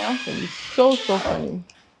 Yeah. It's so funny.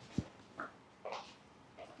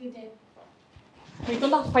 You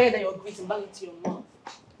don't have fire that you're breathing back into your mouth.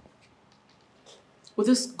 With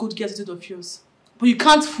this good girl attitude of yours. But you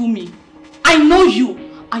can't fool me. I know you.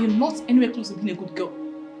 And you're not anywhere close to being a good girl.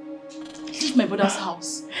 Leave my brother's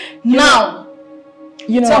house. Now!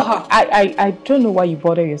 You know, tell her. I don't know why you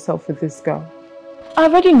bother yourself with this girl. I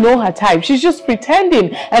already know her type. She's just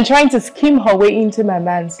pretending and trying to skim her way into my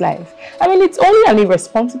man's life. I mean, it's only an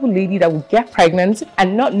irresponsible lady that would get pregnant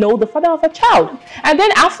and not know the father of her child. And then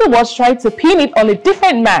afterwards try to pin it on a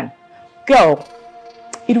different man. Girl,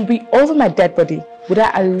 it will be over my dead body. Would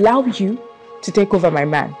I allow you to take over my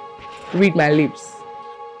man? Read my lips.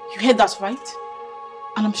 You heard that right?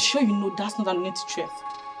 And I'm sure you know that's not an empty truth.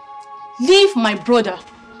 Leave my brother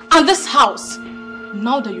and this house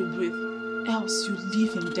now that you breathe, else you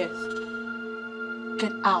live in death.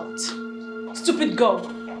 Get out. Stupid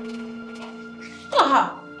girl.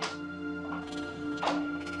 Aha!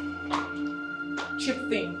 Cheap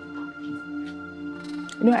thing.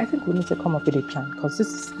 You know, I think we need to come up with a plan because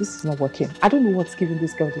this is not working. I don't know what's giving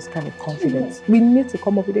this girl this kind of confidence. We need to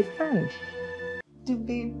come up with a plan.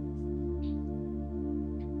 Dubin,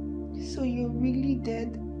 so you're really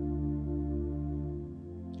dead?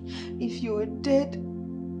 If you're dead,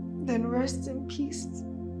 then rest in peace.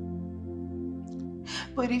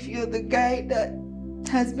 But if you're the guy that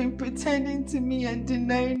has been pretending to me and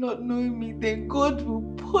denying not knowing me, then God will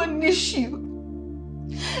punish you.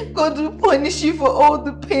 God will punish you for all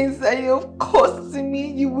the pains that you have caused to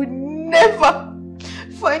me. You would never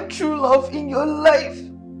find true love in your life.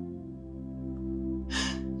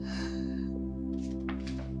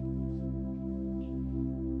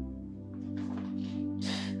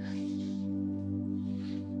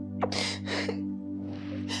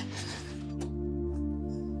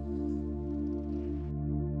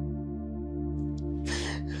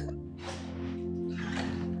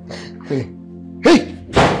 Hey!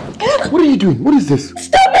 What are you doing? What is this?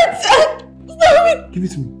 Stop it! Stop it! Give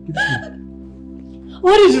it to me. Give it to me.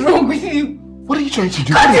 What is wrong with you? What are you trying to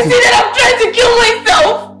do? Can't you see that I'm trying to kill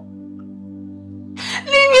myself?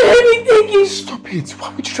 Leave me, let me take it. Stop it. Why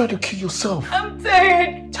would you try to kill yourself? I'm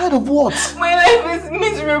tired. Tired of what? My life is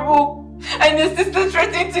miserable. And your sister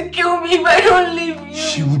threatened to kill me if I don't leave you.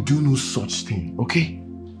 She will do no such thing, okay?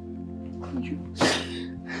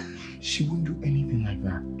 She won't do anything like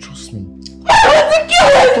that. Trust me. I want to kill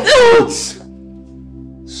myself!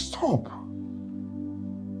 Stop.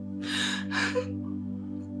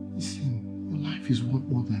 is want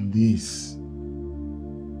more than this.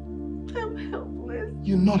 I'm helpless.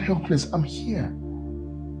 You're not helpless. I'm here.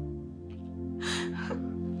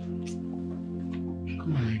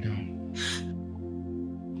 Come on, lay down.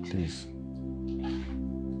 Please.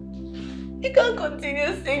 You can't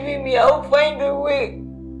continue saving me. I'll find a way.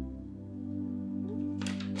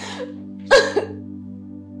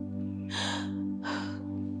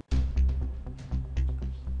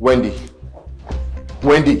 Wendy.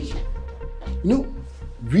 Wendy. No,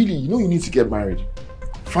 really, you know you need to get married.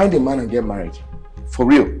 Find a man and get married. For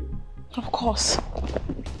real. Of course.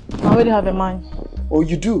 I already have a man. Oh,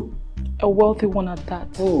 you do? A wealthy one at that.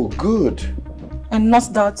 Oh, good. And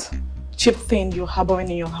not that cheap thing you're harboring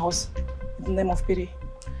in your house in the name of pity.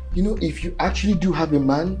 You know, if you actually do have a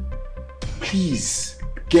man, please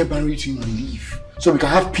get married to him and leave. So we can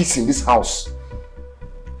have peace in this house.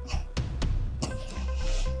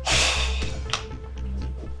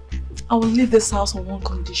 I will leave this house on one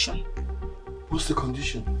condition. What's the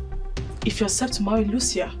condition? If you accept to marry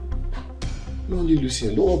Lucia. Not only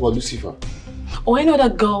Lucia, don't worry about Lucifer. Or any other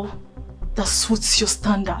girl that suits your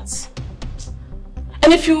standards.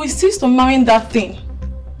 And if you insist on marrying that thing,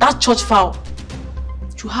 that church fowl,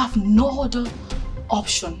 you have no other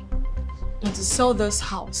option than to sell this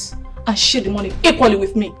house and share the money equally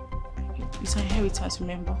with me. It's an inheritance,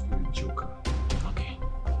 remember? You're a joker. Okay.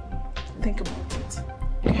 Think about it.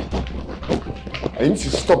 I need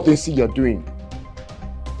to stop this thing you're doing.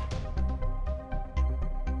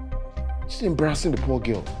 Just embarrassing the poor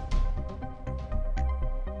girl.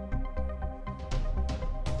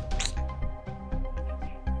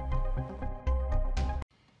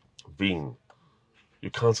 Bean,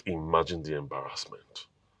 you can't imagine the embarrassment.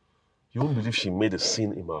 You won't believe she made a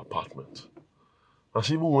scene in my apartment. And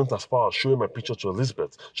she even went as far as showing my picture to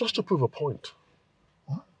Elizabeth, just to prove a point.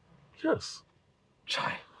 What? Yes.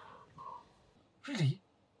 Chai. Really?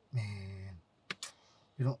 Man.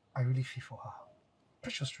 You know, I really feel for her.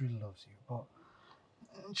 Precious really loves you, but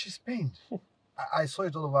she's pained. I saw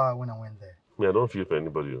it all over her when I went there. Me, I don't feel for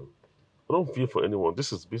anybody. I don't feel for anyone.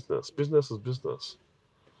 This is business. Business is business.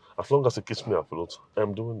 As long as it keeps me afloat,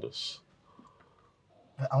 I'm doing this.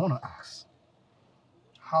 But I want to ask,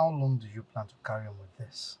 how long do you plan to carry on with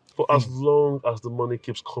this? For as long as the money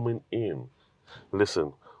keeps coming in.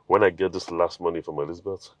 Listen, when I get this last money from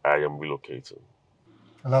Elizabeth, I am relocating.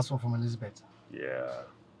 The last one from Elizabeth? Yeah.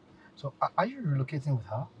 So, are you relocating with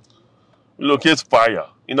her? Relocate fire.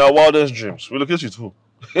 In our wildest dreams. Relocate with who?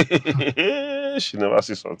 She never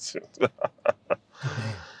sees something.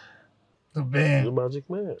 The band. The magic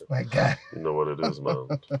man. My guy. You know what it is, man.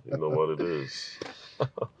 You know what it is.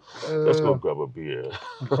 Let's go grab a beer.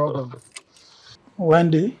 No problem.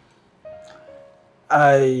 Wendy,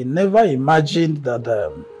 I never imagined that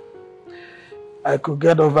I could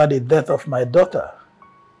get over the death of my daughter.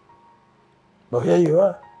 But here you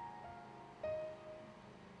are.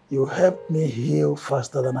 You helped me heal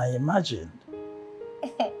faster than I imagined.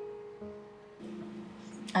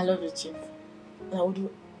 I love you, Chief. I will do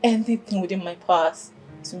anything within my powers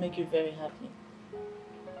to make you very happy.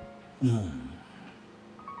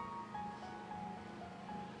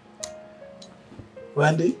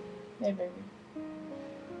 Wendy? Hey, baby.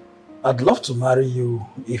 I'd love to marry you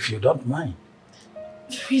if you don't mind.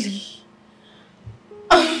 Really?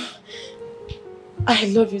 I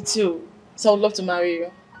love you too. So I would love to marry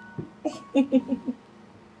you.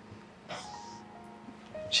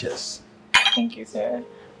 Cheers. Thank you, sir.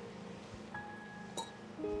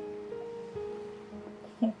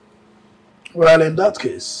 Well, in that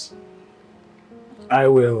case, I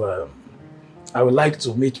would like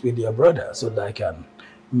to meet with your brother so that I can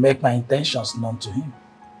make my intentions known to him.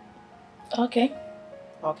 Okay.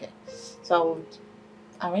 Okay. So I would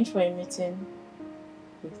arrange for a meeting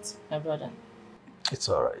with my brother. It's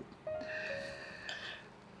all right.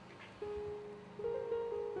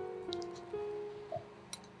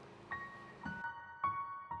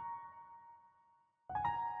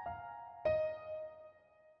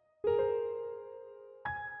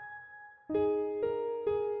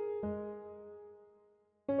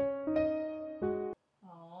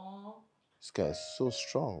 This guy is so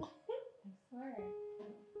strong.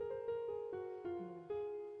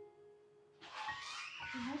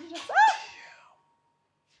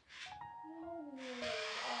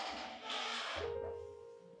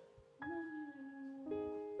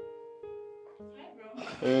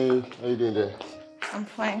 Hey, how you doing there? I'm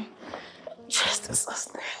fine. Just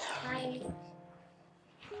exhausted.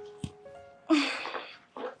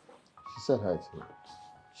 She said hi to you.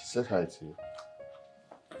 She said hi to you.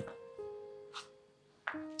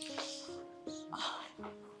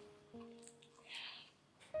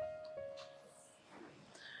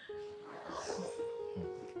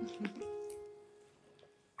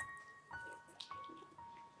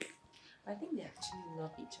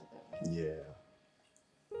 love each other. Yeah.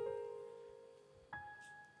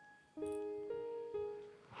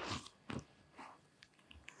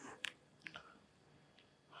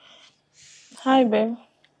 Hi, babe.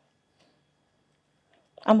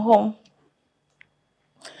 I'm home.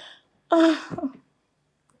 And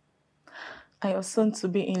your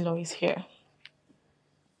soon-to-be in-law is here.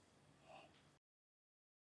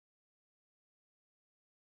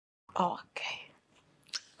 Okay.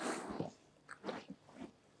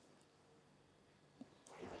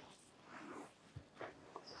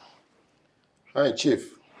 Hi,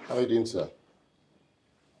 Chief. How are you doing, sir?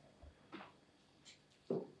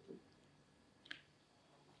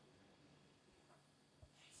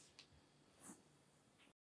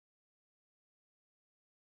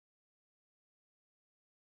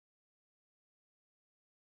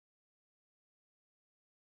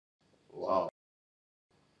 Wow.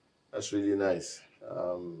 That's really nice.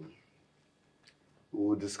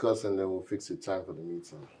 We'll discuss and then we'll fix the time for the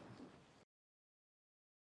meeting.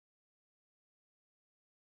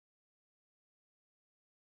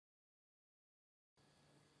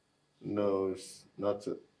 No, it's not.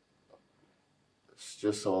 It's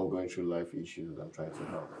just someone going through life issues that I'm trying to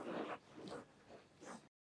help.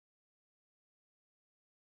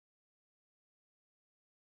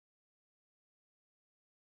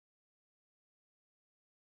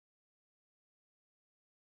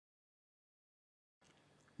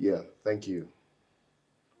 Yeah, thank you.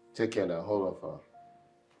 Take care now. Hold on for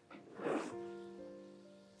her.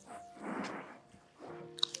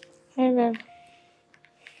 Hey, babe.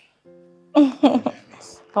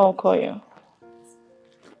 I'll call you.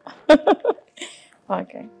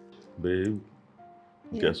 Okay. Babe,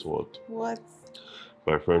 Yes. guess what? What?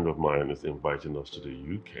 My friend of mine is inviting us to the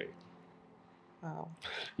UK. Wow.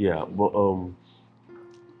 Yeah, but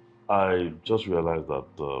I just realized that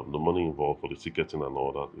the money involved for the ticketing and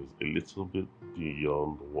all that is a little bit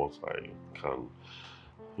beyond what I can,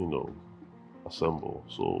 assemble.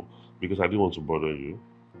 So, because I didn't want to bother you,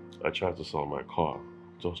 I tried to sell my car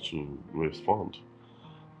just to raise funds.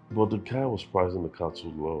 But the guy was pricing the car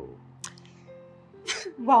too low.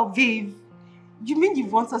 Wow, babe. You mean you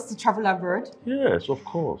want us to travel abroad? Yes, of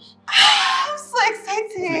course. I'm so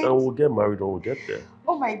excited. And we'll get married when we get there.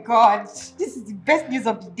 Oh my god. This is the best news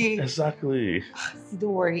of the day. Exactly. See,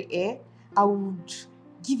 don't worry, I would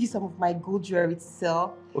give you some of my gold jewelry to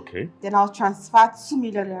sell. Okay. Then I'll transfer 2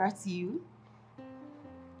 million naira to you.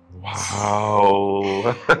 Wow.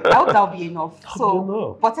 I hope that'll be enough. That'll be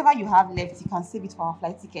enough. Whatever you have left, you can save it for our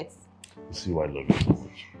flight tickets. You see why I love you so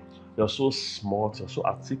much. You're so smart, you're so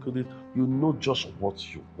articulate, you know just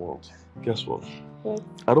what you want. Guess what? What?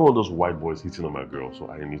 I don't want those white boys hitting on my girl, so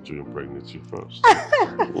I need to impregnate you first. Oh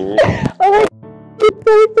my God.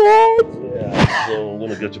 Yeah, so I'm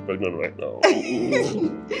gonna get you pregnant right now.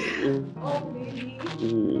 Oh, baby.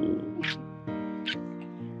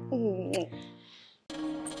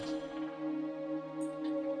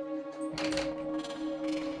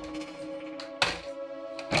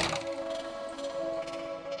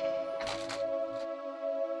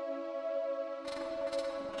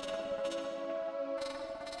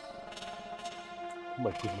 Oh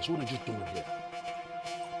my goodness, what are you doing here?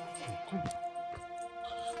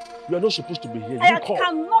 You are not supposed to be here. I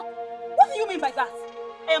cannot. What do you mean by that?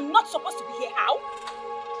 I am not supposed to be here. How?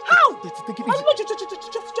 How? Take it easy. No, just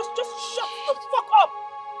shut the fuck up.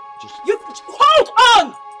 Hold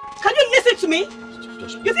on. Can you listen to me?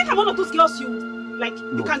 You think I'm one of those girls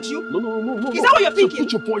you can't you? No. Is that what you're thinking?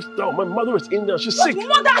 Put your voice down. My mother is in there. She's sick. What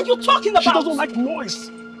mother are you talking about? She doesn't like noise.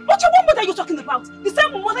 What mother are you talking about? The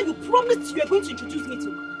same mother you promised you were going to introduce me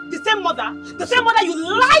to. The same mother? The same mother you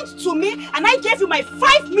lied to me and I gave you my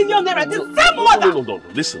 5 million naira. The same mother! No.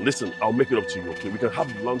 Listen. I'll make it up to you, okay? We can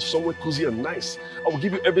have lunch somewhere cozy and nice. I will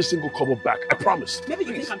give you every single kobo back. I promise. Maybe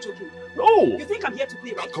you think I'm joking. No! You think I'm here to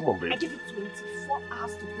play, right? Come on, babe. I give you 24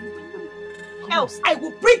 hours to bring my money. Else, I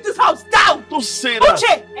will bring this house down! Don't say that!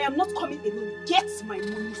 Uche, I am not coming alone. Get my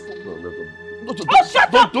money from me. No,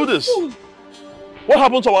 Shut up! Don't do this! What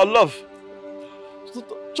happened to our love?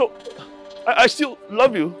 So, I still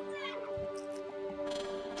love you.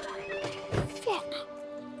 Fuck.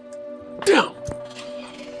 Damn.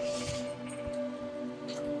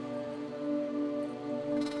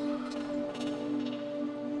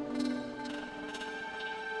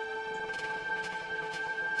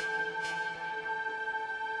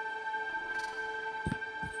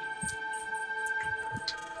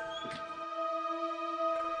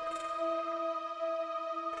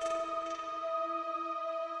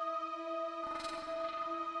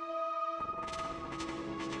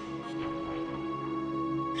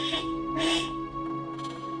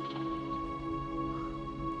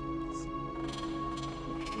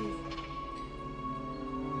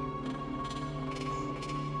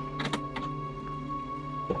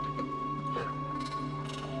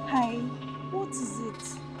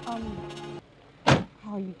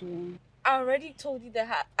 I already told you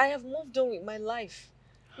that I have moved on with my life.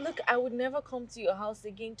 Look, I would never come to your house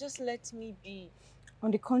again. Just let me be.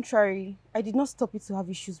 On the contrary, I did not stop you to have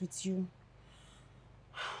issues with you.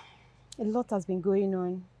 A lot has been going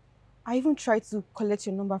on. I even tried to collect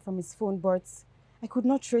your number from his phone, but I could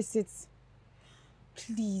not trace it.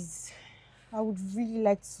 Please, I would really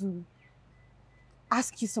like to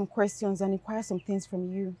ask you some questions and inquire some things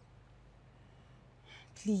from you.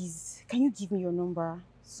 Please, can you give me your number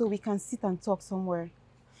so we can sit and talk somewhere?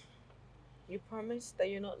 You promise that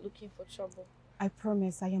you're not looking for trouble? I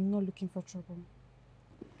promise I am not looking for trouble.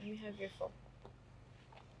 Let me have your phone.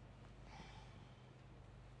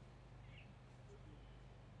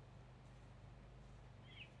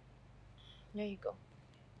 There you go.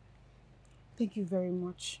 Thank you very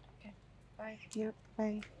much. Okay, bye. Yep,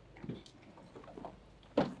 bye.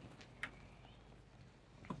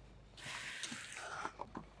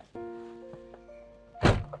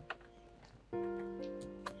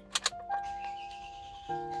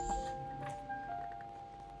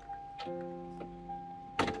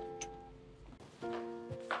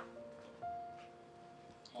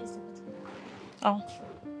 Oh,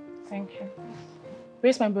 thank you.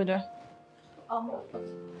 Where's my brother? Okay.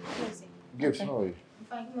 Where is he? Gibbs, how are you? I'm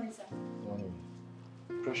fine. Good morning, sir. Morning.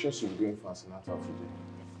 Precious will be going fast and out today.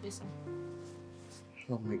 Yes, sir.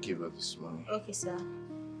 Help me give her this money. Okay, sir.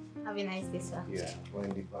 Have a nice day, sir. Yeah,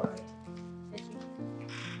 Wendy, bye. Thank you.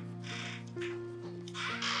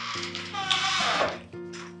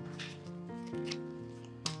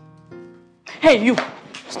 Hey, you!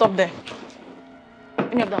 Stop there.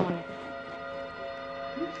 Let me have that money.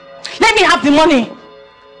 Let me have the money!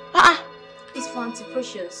 It's for Auntie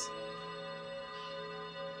Precious.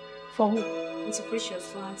 For who? Auntie Precious,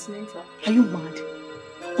 for Auntie Nenta. Are you mad?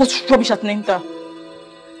 What's rubbish at Nenta?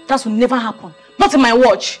 That will never happen. Not in my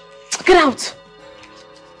watch. Get out!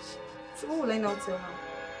 So what will I now tell her?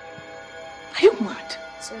 Are you mad?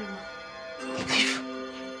 Sorry, ma. Leave.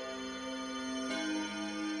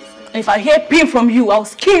 And if I hear pain from you, I'll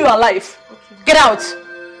skin you alive. Okay. Get out!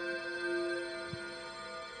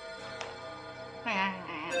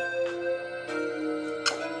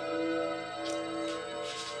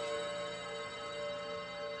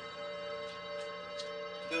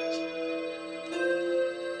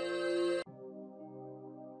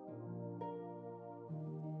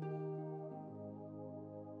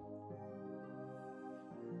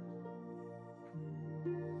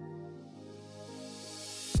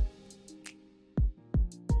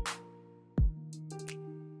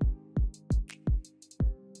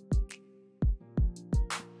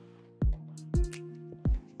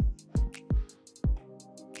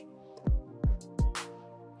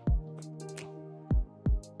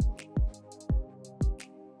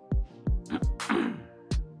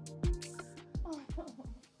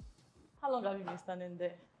 How long have you been standing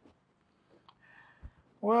there?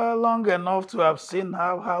 Well, long enough to have seen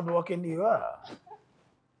how hardworking you are.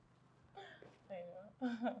 I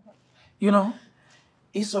know. You know,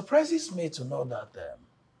 it surprises me to know that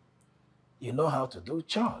you know how to do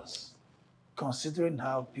chores, considering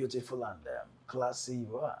how beautiful and classy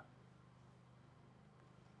you are.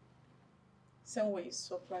 Same way it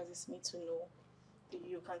surprises me to know that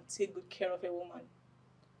you can take good care of a woman,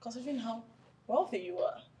 considering how wealthy you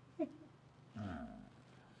are.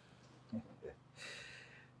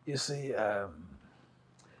 You see, I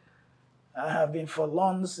have been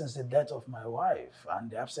forlorn since the death of my wife and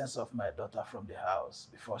the absence of my daughter from the house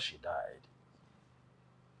before she died.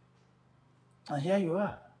 And here you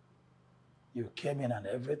are. You came in and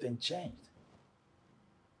everything changed.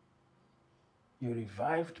 You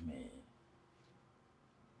revived me.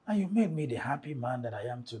 And you made me the happy man that I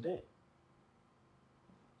am today.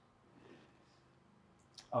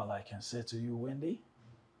 All I can say to you, Wendy,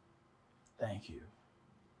 thank you.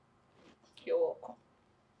 You're welcome.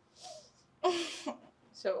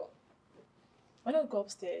 So, when I go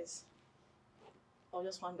upstairs, I'll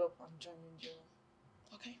just wind up and join you.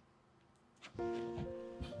 Okay?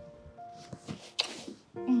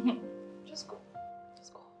 Just go.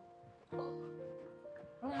 Just go. Go.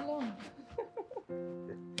 Run along.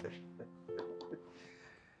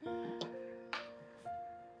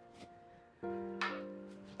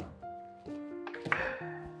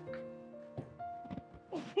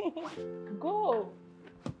 Go.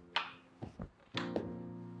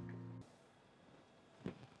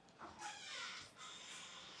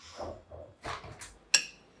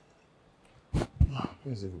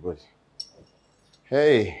 Where's everybody?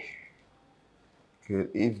 Hey. Good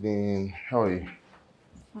evening. How are you?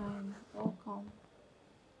 Fine. Welcome.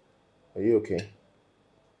 Are you okay?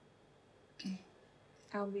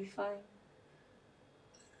 I'll be fine.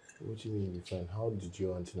 What do you mean you'll be fine? How did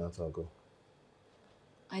your antenatal go?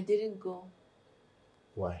 I didn't go.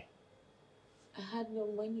 Why? I had no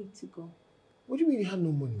money to go. What do you mean you had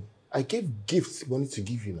no money? I gave gifts money to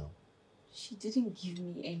give you now. She didn't give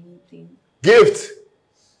me anything. Gift!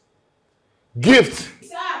 Gift!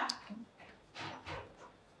 Sir!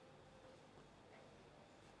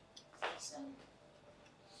 Sir.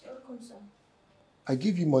 Welcome, sir. I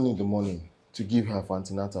gave you money in the morning to give her for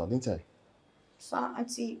antenatal, didn't I? Sir,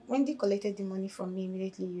 Auntie, Wendy collected the money from me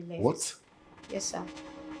immediately you left. What? Yes, sir.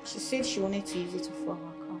 She said she wanted to use it for her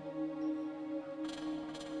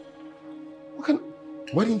account.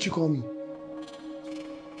 Why didn't you call me?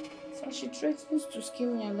 Sir, she threatens to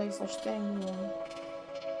kill me unless I tell anyone.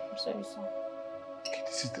 I'm sorry, sir. Okay,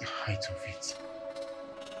 this is the height of it.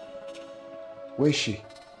 Where is she?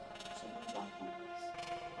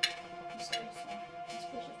 I'm sorry, sir.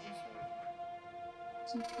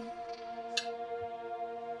 It's okay.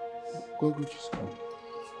 Go, just go.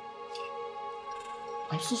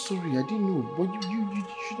 I'm so sorry, I didn't know. But you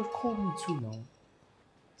should have called me too now.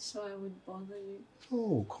 So I would bother you.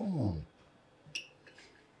 Oh, come on.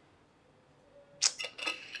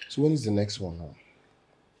 So when is the next one now?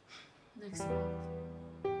 Next month.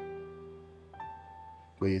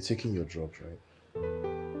 Where you're taking your drugs, right?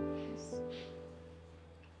 Yes.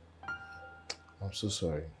 I'm so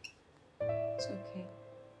sorry. It's okay.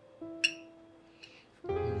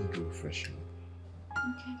 I need to refresh you.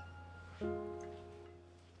 Okay.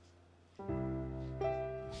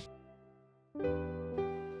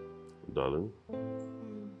 Darling,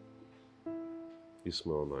 you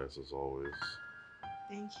smell nice as always.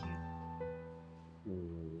 Thank you.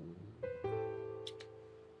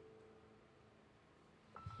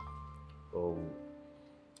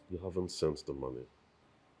 You haven't sent the money.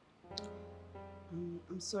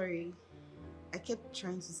 I'm sorry. I kept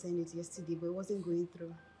trying to send it yesterday, but it wasn't going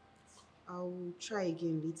through. I'll try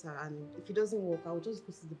again later, and if it doesn't work, I'll just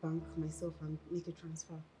go to the bank myself and make a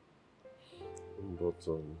transfer. But,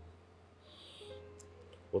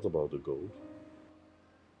 what about the gold?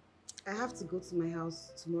 I have to go to my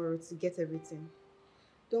house tomorrow to get everything.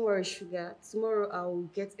 Don't worry, Sugar. Tomorrow I'll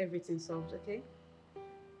get everything solved, okay?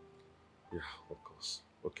 Yeah, of course.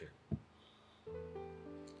 Okay.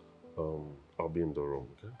 I'll be in the room,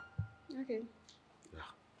 okay? Okay. Yeah.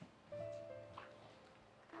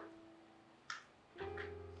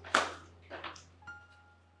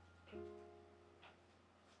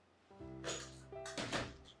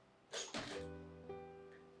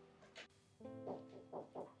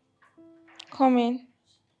 Come in.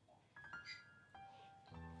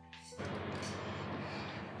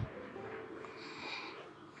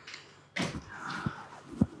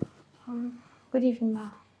 Good evening, Ma.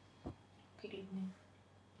 Good evening.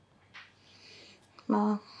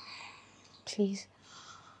 Ma, please.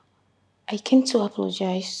 I came to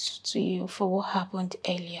apologize to you for what happened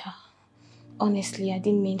earlier. Honestly, I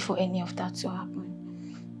didn't mean for any of that to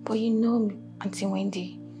happen. But you know, Auntie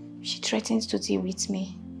Wendy, she threatens to deal with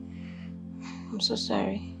me. I'm so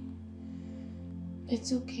sorry.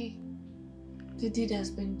 It's okay. The deed has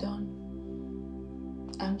been done.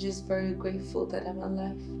 I'm just very grateful that I'm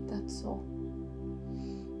alive, that's all.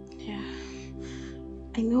 Yeah.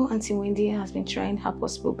 I know Auntie Wendy has been trying her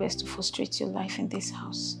possible best to frustrate your life in this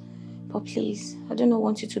house. But please, I do not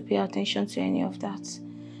want you to pay attention to any of that.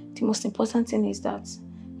 The most important thing is that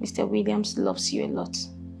Mr. Williams loves you a lot.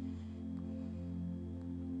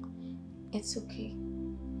 It's okay.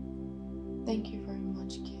 Thank you very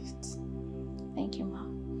much, Gift. Thank you, Ma.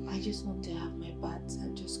 I just want to have my bath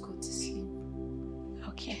and just go to sleep.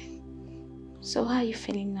 Okay. So how are you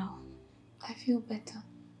feeling now? I feel better.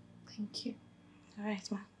 Thank you. All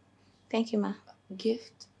right, Ma. Thank you, Ma.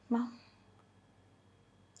 Gift? Ma.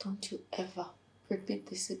 Don't you ever repeat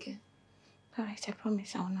this again. All right, I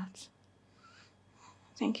promise I will not.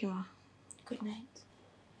 Thank you, Ma. Good night.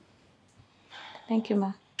 Thank you,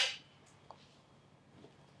 Ma.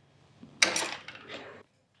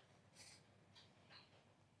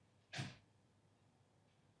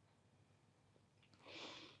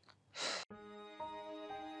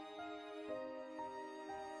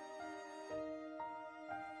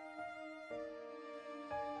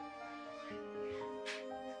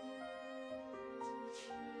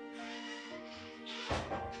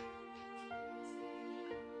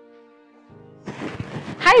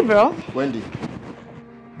 Hi, bro. Wendy.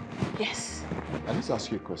 Yes. I need to ask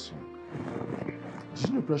you a question. Did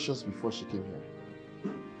you know Precious before she came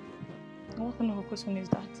here? What kind of a question is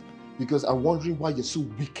that? Because I'm wondering why you're so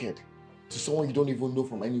wicked to someone you don't even know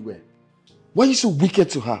from anywhere. Why are you so wicked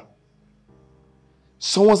to her?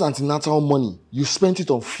 Someone's antenatal money, you spent it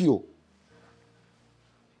on fuel.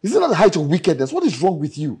 Isn't that the height of wickedness? What is wrong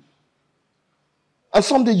with you? And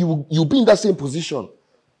someday you'll be in that same position.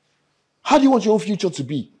 How do you want your own future to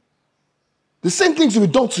be? The same things will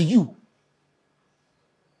be done to you.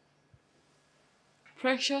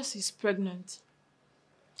 Precious is pregnant.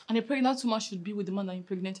 And a pregnant woman should be with the man that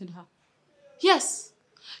impregnated her. Yes,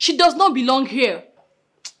 she does not belong here.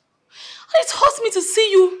 And it hurts me to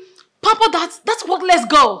see you pamper that worthless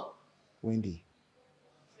girl. Wendy,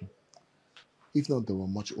 if not they were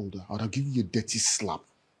much older, I would have given you a dirty slap.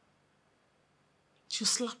 You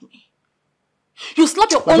slap me. You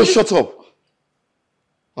slap your only... Just shut up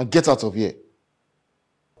and get out of here.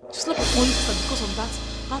 You slap your only sister because of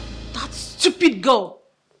that stupid girl.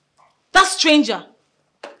 That stranger.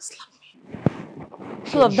 Slap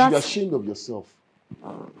me. You're ashamed of yourself.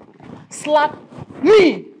 Slap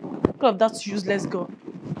me because of that useless girl.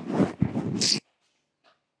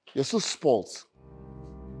 You're so spoilt.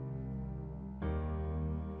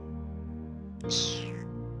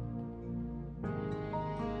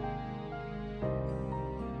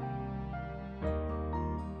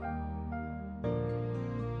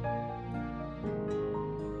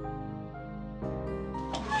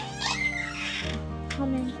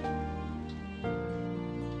 Come in.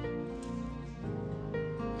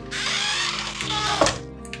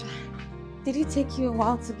 Did it take you a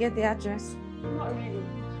while to get the address? Not really.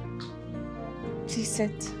 Please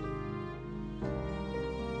sit.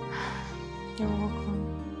 You're welcome.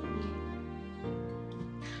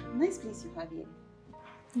 Nice place you have here.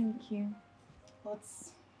 Thank you. But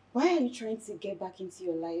why are you trying to get back into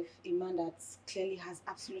your life a man that clearly has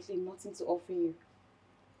absolutely nothing to offer you?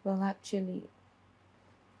 Well, actually,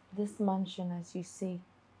 this mansion, as you say,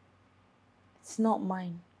 it's not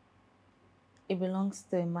mine. It belongs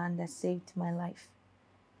to a man that saved my life.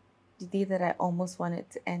 The day that I almost wanted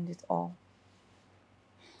to end it all.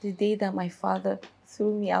 The day that my father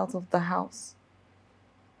threw me out of the house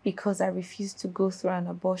because I refused to go through an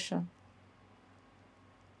abortion.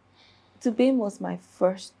 Dubem was my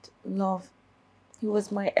first love. He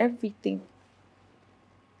was my everything.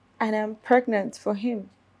 And I'm pregnant for him.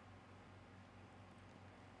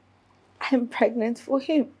 I'm pregnant for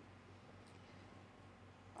him.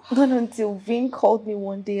 Not until Vin called me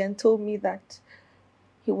one day and told me that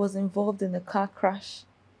he was involved in a car crash.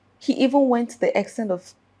 He even went to the extent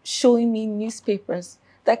of showing me newspapers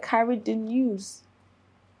that carried the news.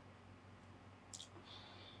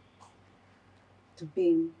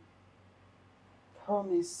 Dubem,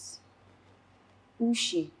 Promise,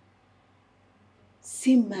 Uche,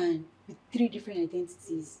 same man with 3 different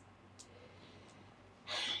identities.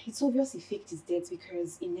 It's obvious he faked his death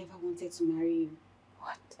because he never wanted to marry you.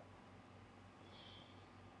 What?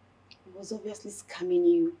 He was obviously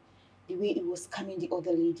scamming you the way he was scamming the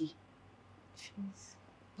other lady. Jeez.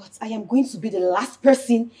 But I am going to be the last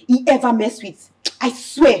person he ever messed with. I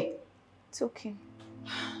swear. It's okay.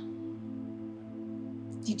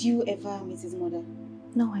 Did you ever meet his mother?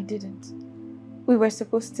 No, I didn't. We were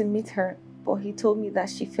supposed to meet her, but he told me that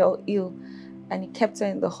she fell ill and he kept her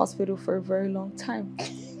in the hospital for a very long time.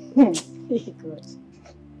 God.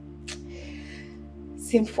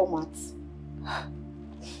 Same format.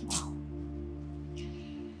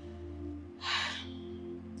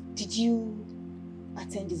 Did you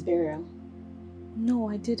attend his burial? No,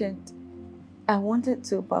 I didn't. I wanted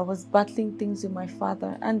to, but I was battling things with my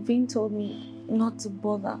father, and Vin told me not to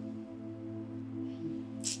bother.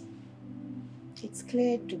 It's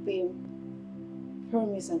clear Dubem,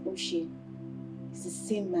 Promise and Uche is the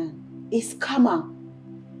same man. A scammer.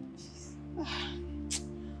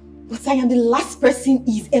 But I am the last person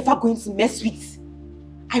he is ever going to mess with.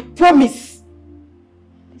 I promise.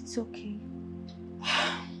 It's okay.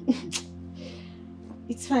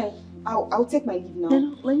 It's fine. I'll take my leave now.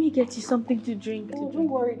 No, let me get you something to drink. Don't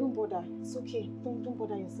worry, don't bother. It's okay. Don't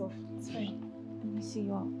bother yourself. It's fine. Let me see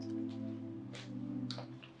you out.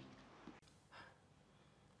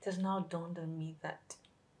 It has now dawned on me that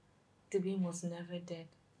Dubem was never dead.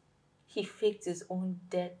 He faked his own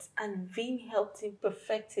death and Vin helped him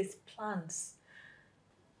perfect his plans.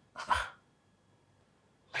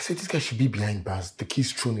 I said this guy should be behind bars. The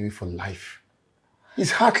kid's thrown away for life.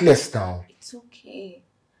 He's heartless now. It's okay.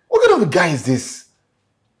 What kind of a guy is this?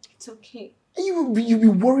 It's okay. You'll be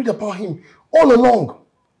worried about him all along.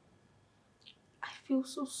 I feel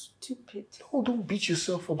so stupid. No, don't beat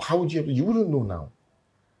yourself up. How would you ever? You wouldn't know now.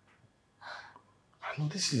 I know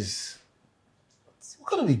this is... What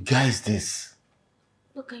kind of a guy is this?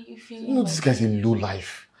 Look at you feeling You know this guy's a low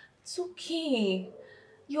life. It's okay.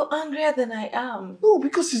 You're angrier than I am. No,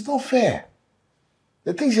 because it's not fair.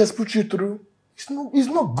 The things he has put you through, it's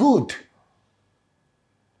not good.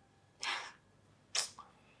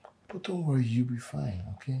 But don't worry, you'll be fine,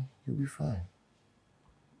 okay? You'll be fine.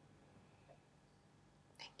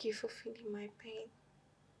 Thank you for feeling my pain.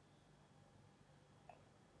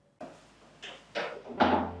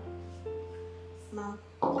 Mom,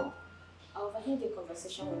 I overheard the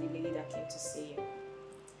conversation with the lady that came to see you.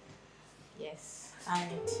 Yes,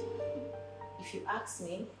 and if you ask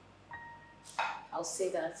me, I'll say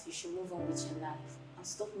that you should move on with your life and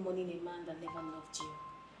stop mourning a man that never loved you.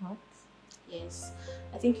 What? Yes,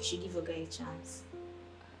 I think you should give a guy a chance.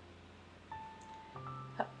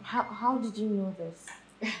 How did you know this?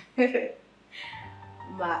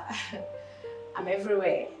 Ma, I'm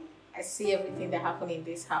everywhere. I see everything that happened in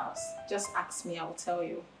this house. Just ask me, I'll tell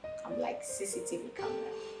you. I'm like CCTV camera.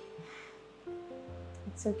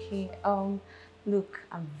 It's okay. Look,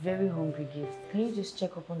 I'm very hungry, Gift. Can you just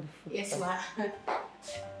check up on the food? Yes, ma.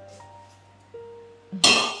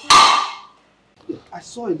 I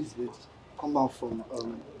saw Elizabeth come out from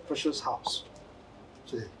Precious' house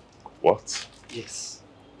today. What? Yes.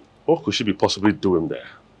 What could she be possibly doing there?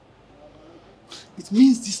 It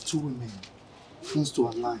means these two women things to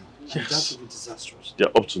align. Yes. And that will be disastrous.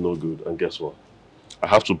 They're up to no good, and guess what? I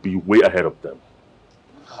have to be way ahead of them.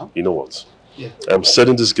 Huh? You know what? Yeah. I'm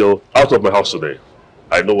sending this girl out of my house today.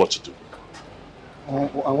 I know what to do.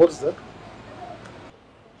 And what is that?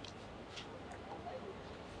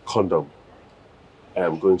 Condom. I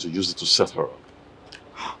am going to use it to set her up.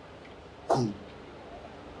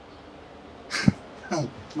 Oh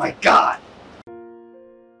my God!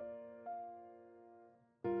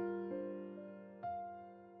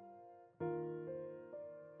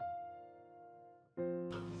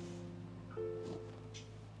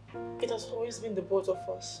 It has always been the both of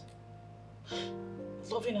us,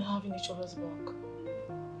 loving and having each other's back,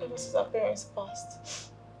 ever since our parents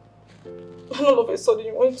passed. And all of a sudden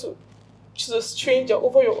you went to choose a stranger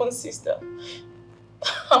over your own sister.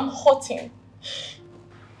 I'm hurting.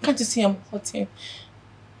 Can't you see I'm hurting?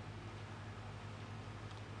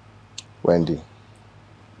 Wendy,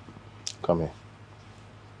 come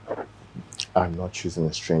here. I'm not choosing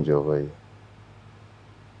a stranger over you.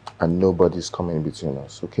 And nobody's coming in between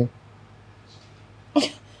us, okay?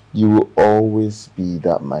 You will always be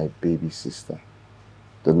that my baby sister,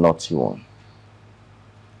 the naughty one.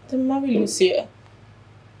 Then marry Lucia.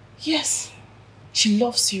 Yes, she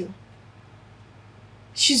loves you.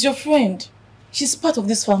 She's your friend. She's part of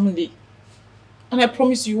this family. And I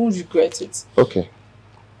promise you won't regret it. Okay.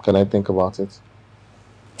 Can I think about it?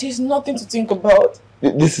 There's nothing to think about.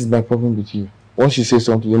 This is my problem with you. Once you say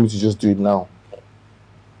something, you need to just do it now.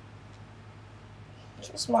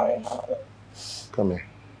 Just marry her. Come here.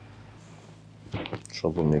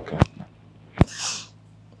 Troublemaker.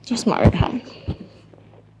 Just marry her.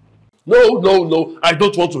 No, no, no. I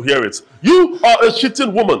don't want to hear it. You are a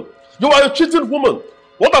cheating woman. You are a cheating woman.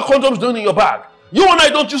 What are condoms doing in your bag? You and I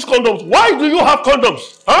don't use condoms. Why do you have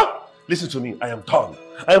condoms? Huh? Listen to me. I am done.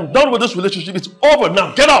 I am done with this relationship. It's over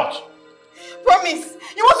now. Get out. Promise.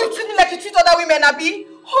 You want to treat me like you treat other women, Abby?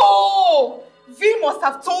 Oh! V must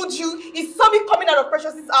have told you he saw me coming out of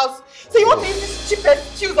Precious's house. So you want to use this cheap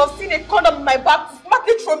excuse of seeing a condom in my bag to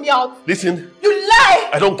smartly throw me out? Listen. You lie!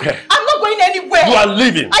 I don't care. I'm not going anywhere. You are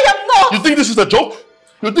leaving. I am not. You think this is a joke?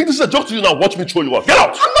 You think this is a joke to you now? Watch me throw you out. Get out.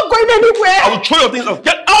 I'm not going anywhere. I will throw your things out.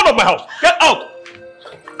 Get out of my house. Get out.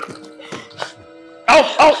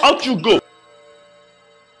 Out you go.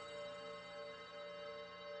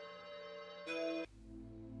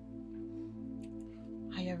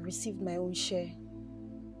 I have received my own share.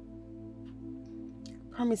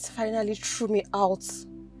 Promise finally threw me out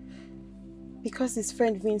because his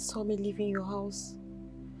friend Vin saw me leaving your house.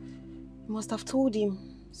 You must have told him,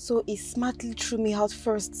 so he smartly threw me out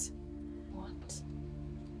first. What?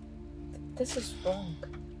 This is wrong.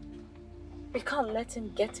 We can't let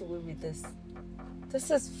him get away with this. This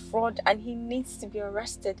is fraud and he needs to be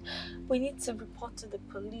arrested. We need to report to the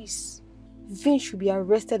police. Vin should be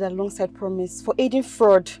arrested alongside Promise for aiding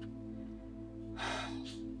fraud.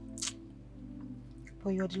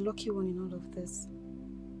 But you're the lucky one in all of this.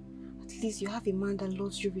 At least you have a man that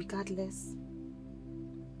loves you regardless.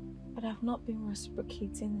 But I've not been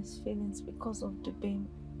reciprocating his feelings because of the Dubin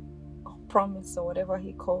or Promise or whatever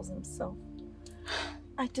he calls himself.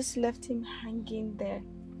 I just left him hanging there.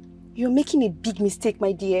 You're making a big mistake,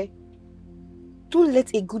 my dear. Don't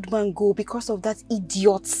let a good man go because of that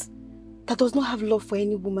idiot that does not have love for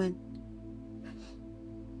any woman.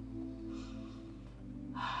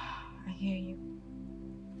 I hear you.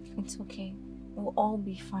 It's okay. We'll all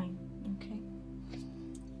be fine, okay?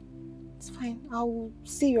 It's fine. I'll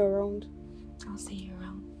see you around. I'll see you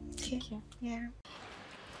around. Okay. Take care. Yeah.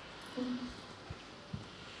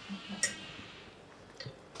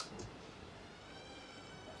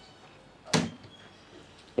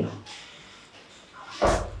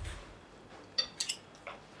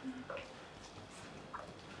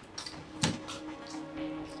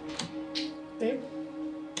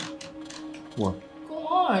 What? Come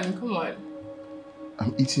on, come on.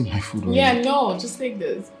 I'm eating my food already. Yeah, no, just take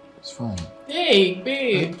this. It's fine. Hey,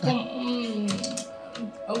 babe, come on.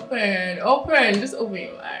 Open, just open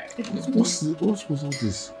your eyes. What's all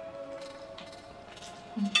this?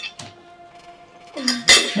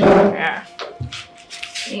 Yeah.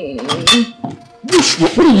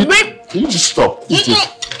 What are you? Can you just stop? Eat it.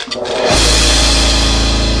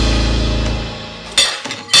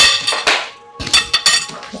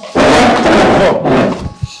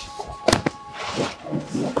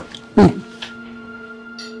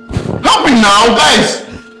 Help me now, guys!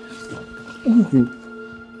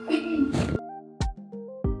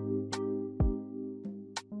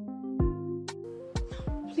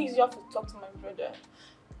 Please, you have to talk to my brother.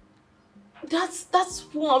 That's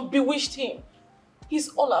who bewitched him. He's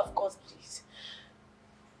all I've got, please.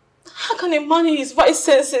 How can a man in his right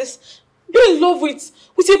senses be in love with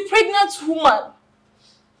a pregnant woman?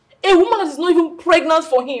 A woman that is not even pregnant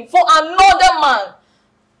for him, for another man.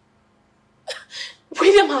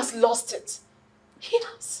 William has lost it. He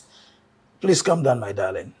has. Please calm down, my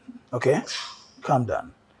darling. Okay? Calm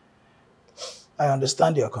down. I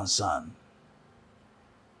understand your concern.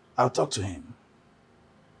 I'll talk to him.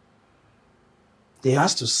 He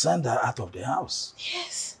has to send her out of the house.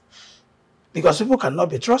 Yes. Because people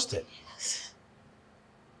cannot be trusted. Yes.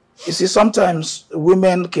 You see, sometimes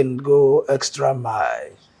women can go extra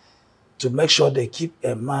mile to make sure they keep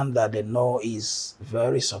a man that they know is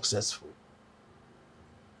very successful.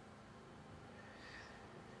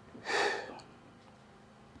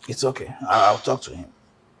 It's okay. I'll talk to him.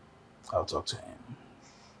 I'll talk to him.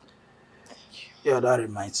 Yeah, that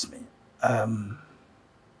reminds me.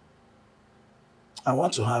 I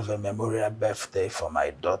want to have a memorial birthday for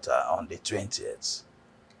my daughter on the 20th.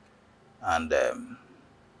 And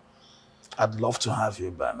I'd love to have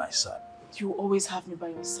you by my side. You always have me by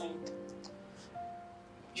your side.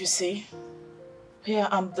 You see, here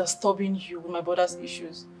I'm disturbing you with my brother's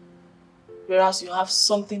issues. Whereas you have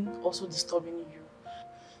something also disturbing you.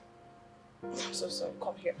 I'm so sorry.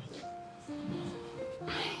 Come here.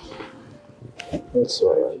 That's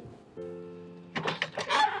all right.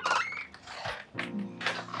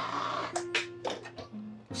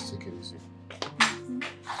 Just take it easy.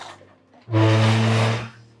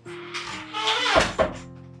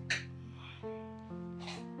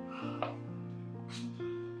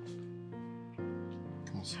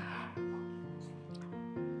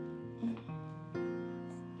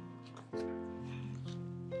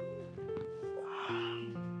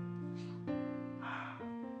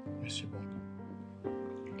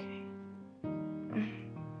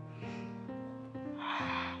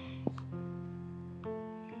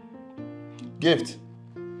 Gift.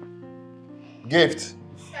 Gift. Sir.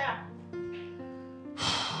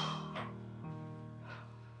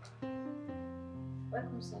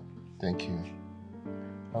 Welcome, sir. Thank you.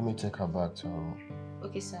 Let me take her back to her room.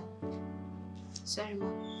 Okay, sir. Sorry,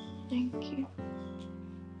 ma'am. Thank you.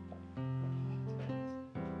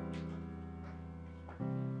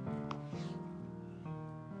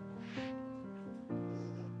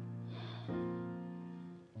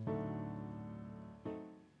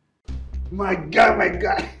 My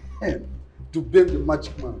guy. To build the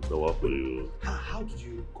magic man. So what for you? How did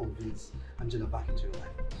you convince Angela back into your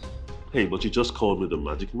life? Hey, but you just called me the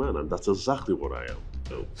magic man, and that's exactly what I am.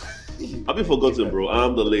 So, have you forgotten, bro?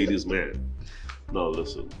 I'm the ladies' man. Now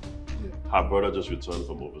listen, her brother just returned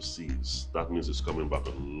from overseas. That means he's coming back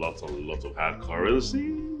with lots and lots of hard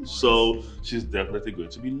currency. So she's definitely going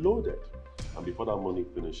to be loaded. And before that money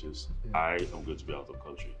finishes, I am going to be out of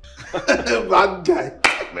country. Bad guy.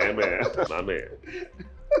 My man.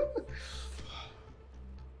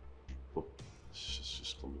 Oh,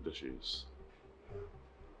 she's coming. There she is.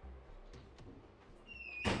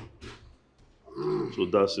 So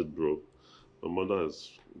that's it, bro. My mother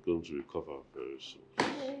is going to recover very soon. I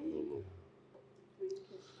don't know.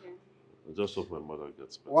 I just hope my mother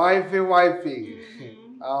gets better. Wifey.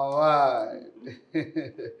 All right.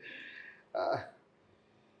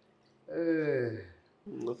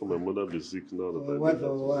 How can my mother be sick now that I Wife. I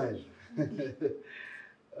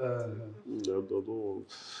don't know.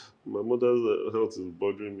 My mother's health is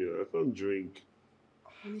bothering me. I can't drink.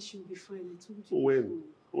 Honey, she'll be fine. I told you.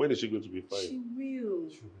 When is she going to be fine? She will.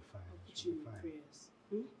 She'll be fine. I'll put you in prayers.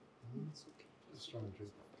 It's okay. Just try and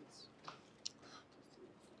drink.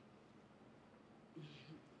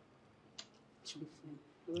 She'll be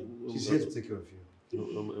fine. She's here to take care of you.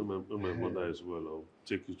 And my mother as well. I'll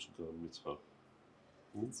take you to go and meet her.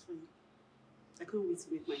 It's fine. I can't wait to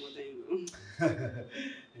meet my mother-in-law.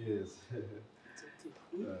 Yes. It's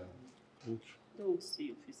okay. Don't see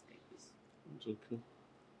your face like this. It's okay.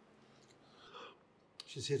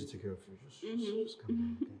 She's here to take care of you. Just come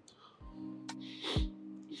down, okay?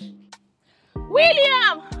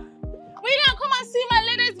 William! William, come and see my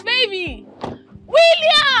latest baby!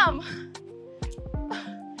 William!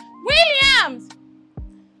 Williams!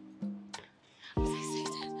 I'm so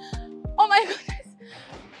excited. Oh my goodness.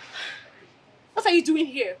 What are you doing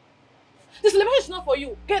here? This celebration is not for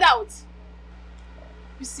you. Get out.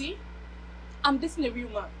 You see, I'm dating a real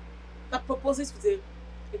man that proposes with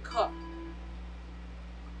a car.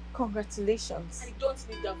 Congratulations. I don't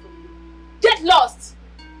need that from you. Get lost!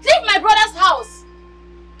 Leave my brother's house!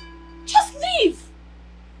 Just leave!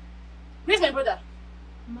 Where's my brother?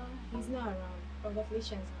 Ma, he's not around.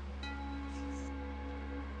 Congratulations.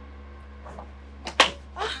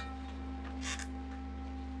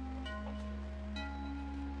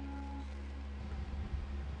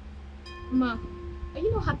 Ma, are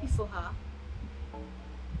you not happy for her?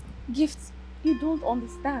 Gifts, you don't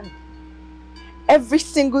understand. Every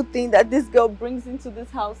single thing that this girl brings into this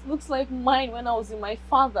house looks like mine when I was with my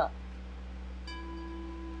father.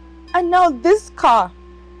 And now this car.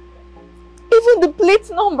 Even the plate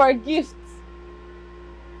number are gifts.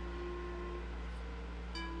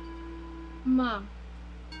 Ma,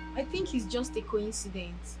 I think it's just a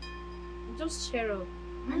coincidence. Just cheer up.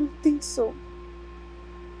 I don't think so.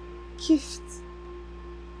 Gifts.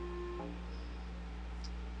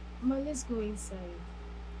 Ma, let's go inside.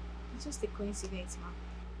 It's just a coincidence, Ma.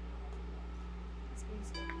 Let's go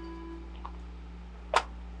inside.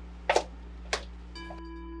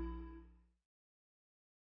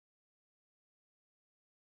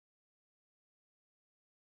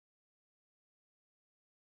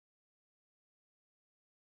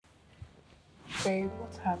 Babe,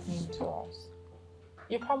 what's happening to us?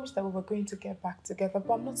 You promised that we were going to get back together,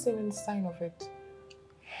 but I'm not seeing any sign of it.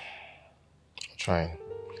 I'm trying.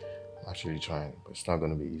 I'm actually trying, but it's not going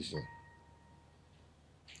to be easy.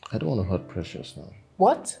 I don't want to hurt Precious now.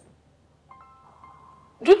 What?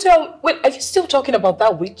 Don't tell... Wait, are you still talking about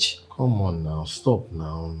that witch? Come on now, stop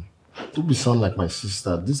now. Don't be sound like my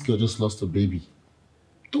sister. This girl just lost a baby.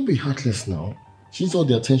 Don't be heartless now. She needs all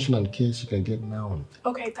the attention and care she can get now.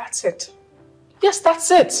 Okay, that's it. Yes, that's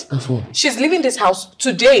it. That's what? She's leaving this house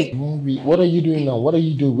today. What are you doing now? What are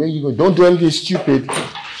you doing? Where are you going? Don't do anything stupid.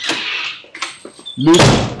 Look.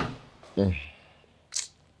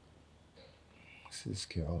 These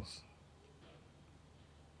girls.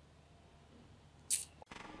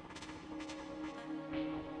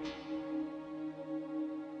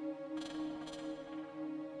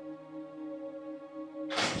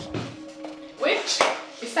 Witch,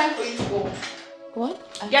 it's time for you to go.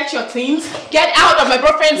 What? Get your things. Get out of my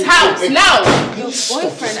boyfriend's house now. Your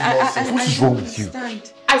boyfriend? What is wrong with you?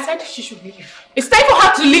 I said she should leave. It's time for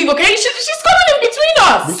her to leave, okay? She's coming in between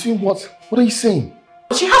us. Between what? What are you saying?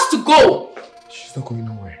 She has to go. She's not going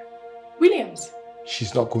nowhere. Williams.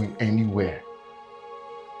 She's not going anywhere.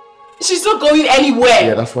 She's not going anywhere.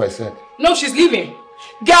 Yeah, that's what I said. No, she's leaving.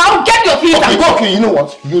 Girl, get your things and go. Okay, you know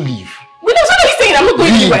what? You leave. Williams, what are you saying? I'm not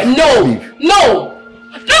going anywhere. No. Leave. No.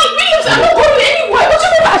 No, Williams, I'm not going anywhere. What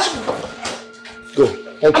you mean? Go.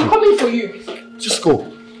 Okay. I'm coming for you. Just go.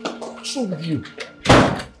 What's wrong with you?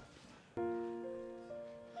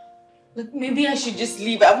 Look, maybe I should just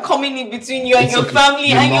leave. I'm coming in between you and It's your okay. family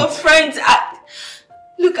You're and not. your friends.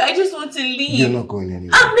 Look, I just want to leave. You're not going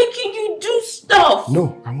anywhere. I'm making you do stuff.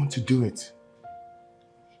 No, I want to do it.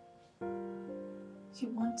 You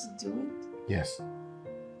want to do it? Yes.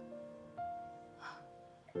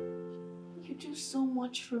 You do so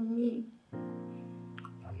much for me.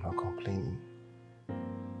 I'm not complaining.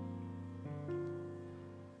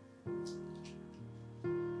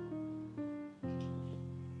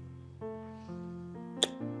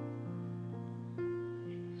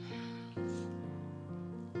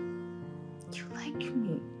 You like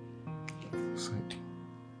me. Yes, I do.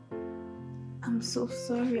 I'm so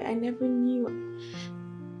sorry. I never knew.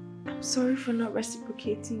 I'm sorry for not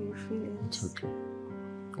reciprocating your feelings. It's okay.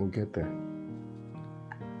 We'll get there.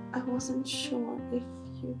 I wasn't sure if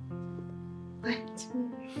you liked me.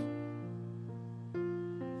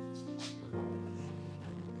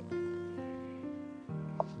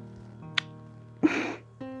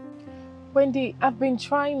 Wendy, I've been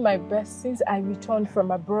trying my best since I returned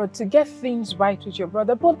from abroad to get things right with your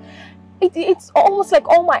brother, but it's almost like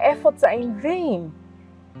all my efforts are in vain.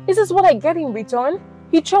 This is what I get in return.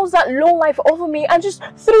 He chose that low life over me and just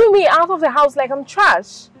threw me out of the house like I'm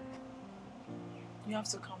trash. You have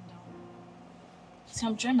to calm down. See,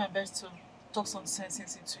 I'm trying my best to talk some sense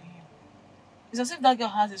into him. It's as if that girl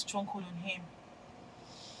has a strong hold on him.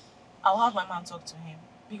 I'll have my man talk to him.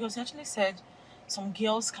 Because he actually said some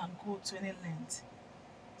girls can go to any length.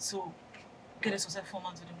 So, get a successful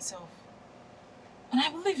man to himself. And I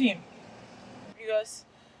believe him. Because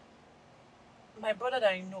my brother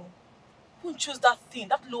that I know won't choose that thing,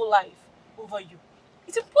 that low life, over you.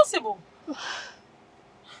 It's impossible. So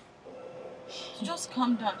just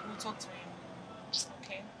calm down and we'll talk to him.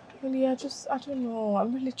 Okay? Really, I don't know.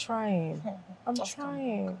 I'm really trying. I'm Just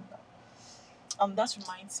trying. calm down. That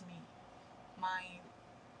reminds me. My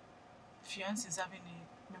fiance is having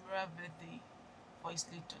a memorable birthday for his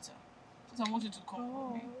late daughter. So I want you to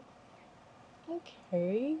come with me.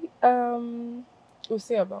 Okay. We'll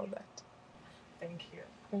see about that. Thank you.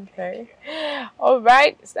 Okay. All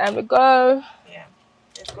right. It's time to go. Yeah.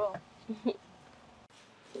 Let's go.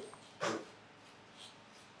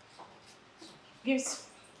 Gifts.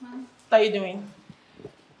 What are you doing?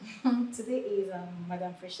 Today is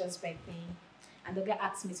Madam Precious' birthday, and the guy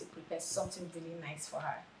asked me to prepare something really nice for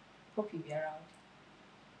her. Hope you'll be around.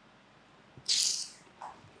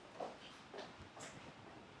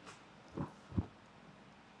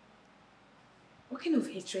 What kind of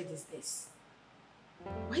hatred is this?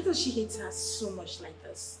 Why does she hate her so much like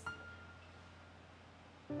this?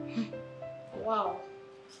 Wow.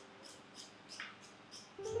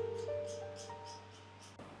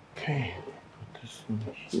 Okay, put this in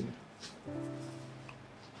here.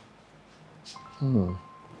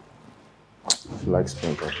 She likes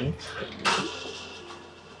pink, okay? I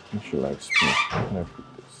think she likes pink. Can I put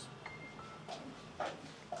this?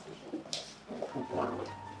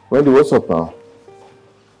 Wendy, what's up now?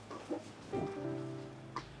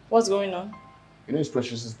 What's going on? You know it's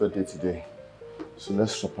Precious's birthday today. So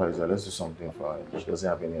let's surprise her. Let's do something for her. She doesn't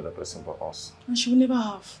have any other person but us. And she will never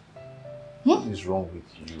have. What is wrong with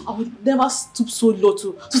you? I would never stoop so low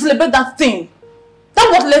to celebrate that thing. That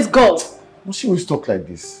worthless girl. Must she always talk like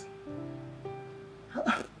this?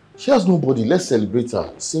 She has nobody. Let's celebrate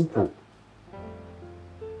her. Simple.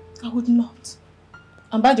 I would not.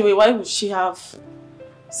 And by the way, why would she have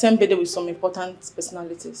same birthday with some important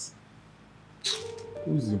personalities?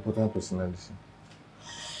 Who is the important personality?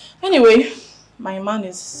 Anyway, my man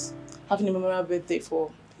is having a memorable birthday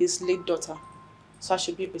for his late daughter. So I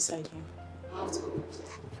should be beside him. I have to go.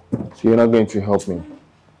 So you're not going to help me?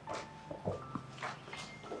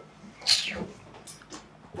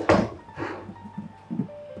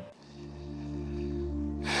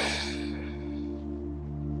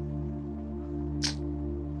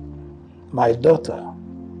 My daughter,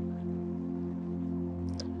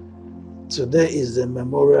 today is the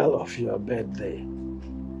memorial of your birthday.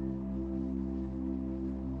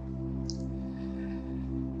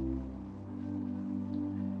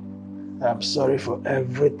 I'm sorry for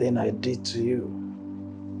everything I did to you.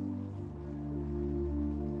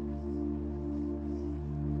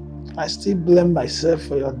 I still blame myself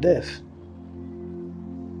for your death.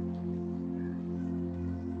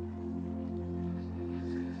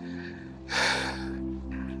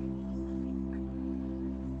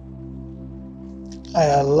 I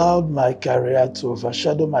allowed my career to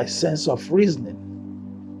overshadow my sense of reasoning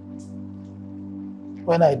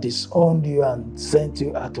when I disowned you and sent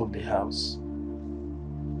you out of the house.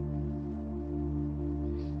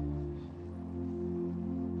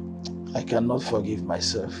 I cannot forgive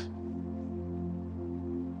myself.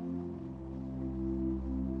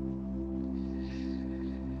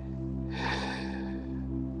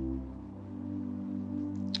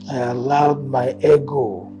 I allowed my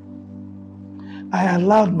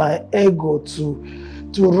ego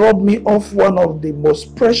to rob me of one of the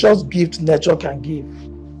most precious gifts nature can give.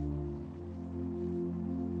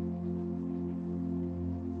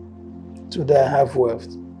 Today I have wealth.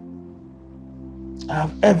 I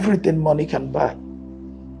have everything money can buy.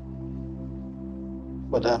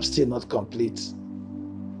 But I'm still not complete.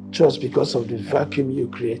 Just because of the vacuum you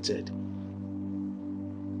created.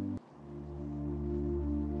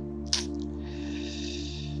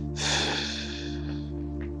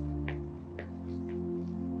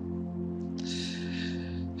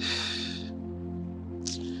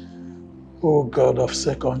 Oh God of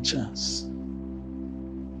second chance,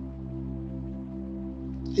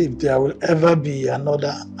 if there will ever be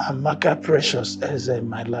another Amaka Precious Eze in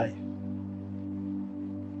my life,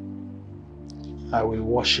 I will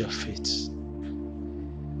wash your feet.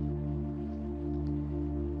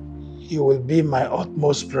 You will be my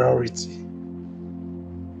utmost priority.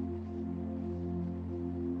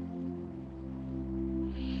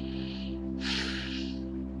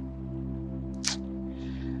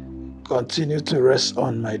 Continue to rest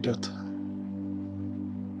on, my daughter.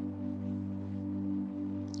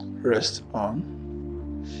 Rest on.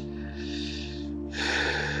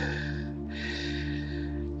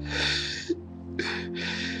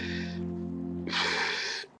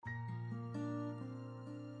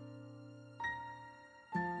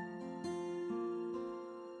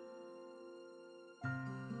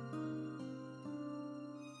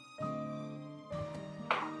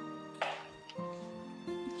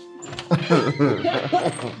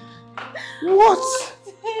 What?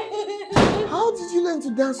 How did you learn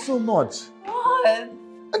to dance so much? What?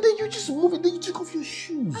 And then you just move it, then you take off your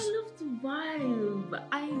shoes. I love to vibe.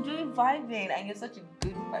 I enjoy vibing, and you're such a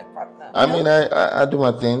good vibe partner. I mean, I do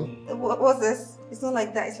my thing. What's this? It's not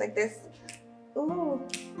like that. It's like this. Ooh.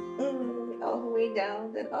 All the way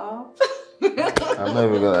down, then up. I'm not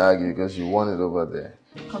even gonna argue because you want it over there.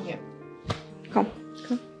 Come here. Come.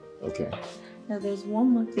 Okay. Now there's one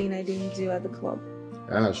more thing I didn't do at the club.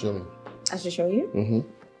 Show me. I should show you? Mm-hmm.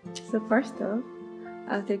 So first off,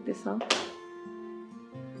 I'll take this off.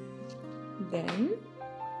 Then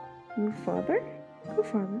move further. Go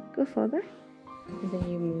further. Go further. And then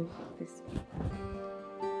you move this way.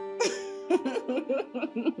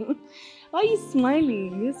 Why are you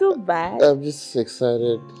smiling? You're so bad. I'm just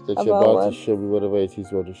excited that you're About about what? to show me whatever it is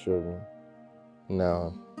you want to show me.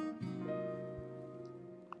 Now.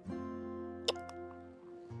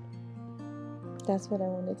 That's what I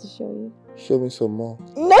wanted to show you. Show me some more.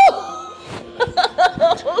 No!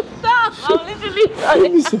 Stop! I'm literally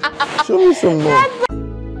sorry. Show me some more.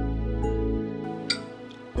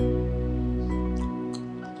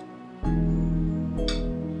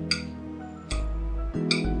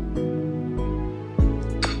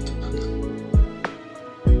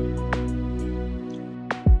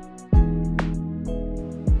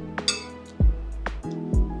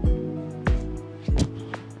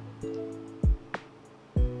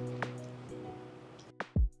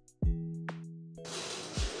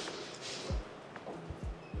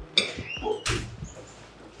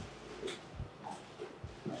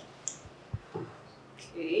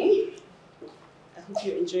 Okay. I hope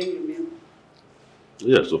you're enjoying your meal.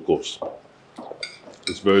 Yes, of course.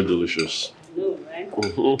 It's very delicious. I know, right?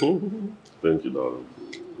 Thank you, darling.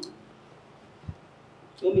 Do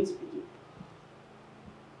you want me to pick you?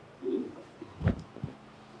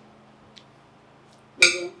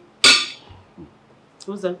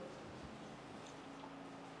 What's that?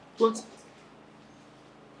 What?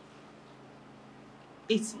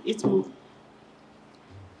 Eat more.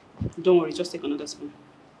 Don't worry, just take another spoon.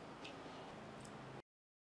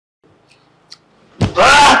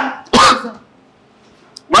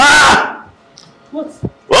 What?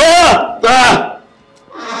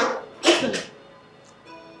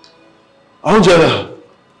 Angela!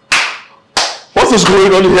 What is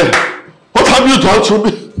going on here? What have you done to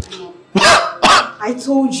me? I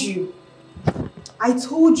told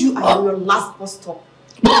you I am your last bus stop.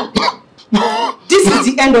 This is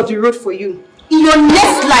the end of the road for you. In your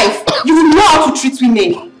next life, you will know how to treat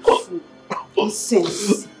women.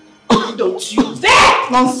 Nonsense. Don't you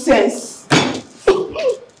dare! Nonsense. Look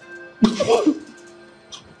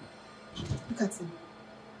at him.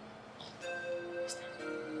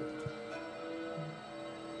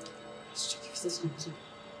 Let's check if this one too.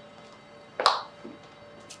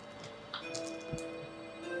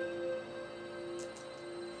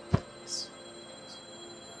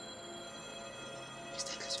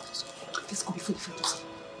 Let's go before the photos.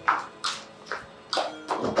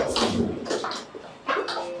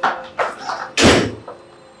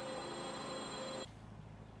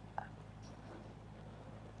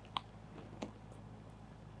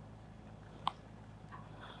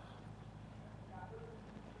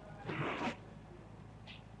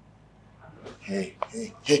 Hey.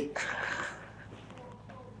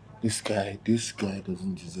 This guy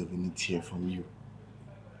doesn't deserve any tear from you.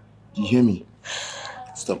 Do you hear me?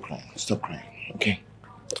 Stop crying, okay?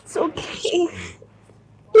 It's okay.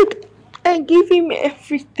 Look, I give him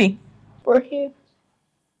everything for him.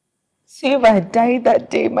 See, if I died that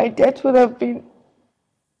day, my death would have been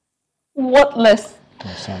worthless.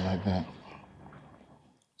 Don't sound like that.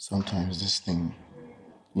 Sometimes this thing,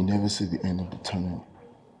 you never see the end of the tunnel.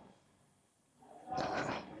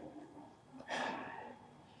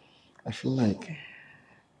 I feel like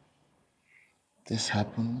this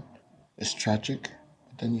happened. It's tragic,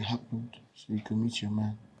 but then it happened so you can meet your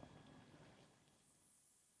man.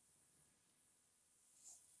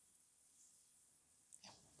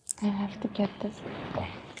 I have to get this.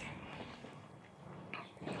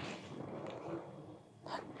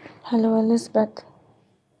 Hello, Elizabeth.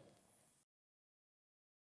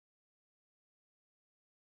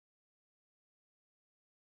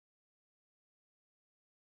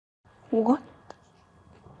 What?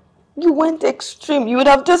 You went extreme. You would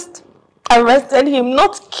have just arrested him,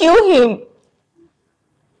 not kill him.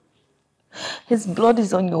 His blood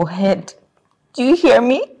is on your head. Do you hear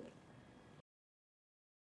me?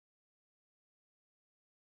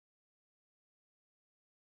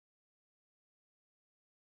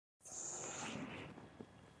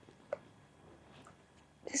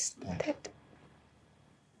 Is that?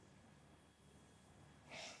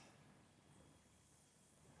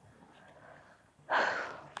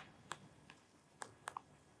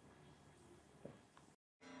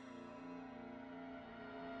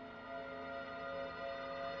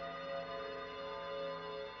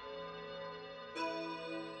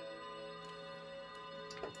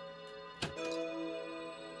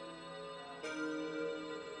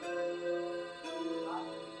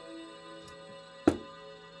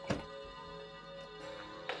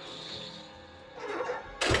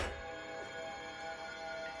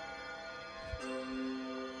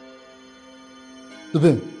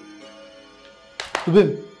 Dubem.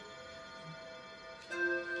 Dubem.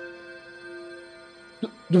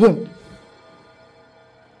 Dubem.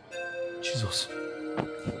 Jesus.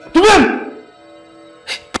 Dubem!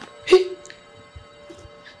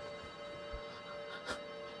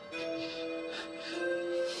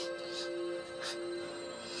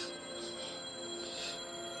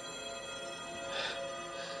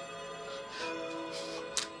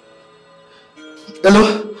 Hello?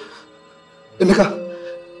 Emeka?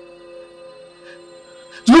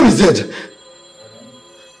 Dubem is dead.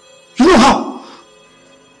 You know how?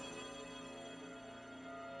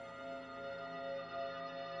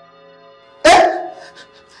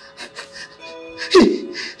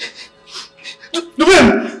 Dubem!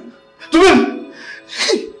 Dubem!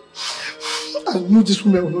 I knew this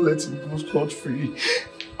woman would not let him go scot-free.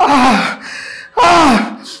 I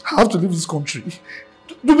have to leave this country.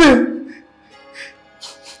 Dubem!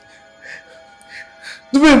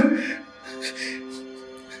 Dubem!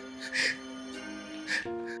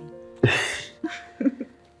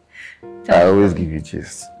 I always give you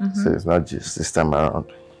gist, so it's not just this time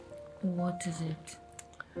around. What is it?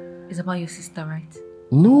 It's about your sister, right?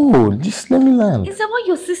 No, just let me land. It's about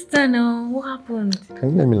your sister now. What happened?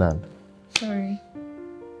 Can you let me land? Sorry.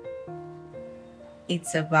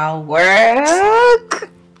 It's about work.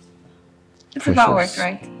 It's about work,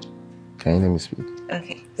 right? Can you let me speak?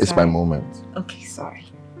 Okay. It's my moment. Okay, sorry.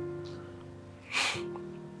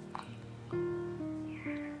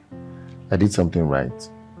 I did something right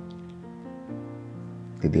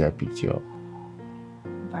the day I picked you up.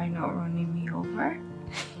 By not running me over?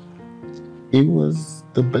 It was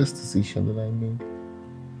the best decision that I made.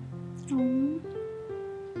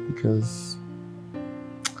 Because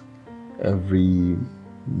every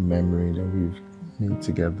memory that we've made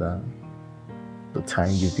together, the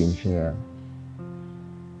time you've been here,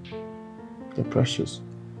 they're precious.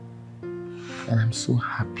 And I'm so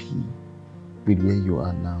happy with where you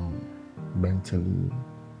are now, mentally,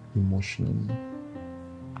 emotionally.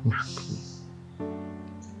 I'm happy.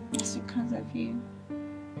 It's because of you.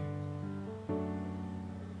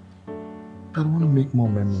 But I want to make more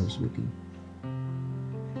memories with you.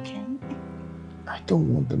 Okay. I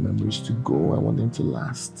don't want the memories to go. I want them to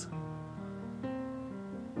last.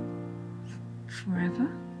 Forever?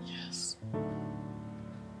 Yes.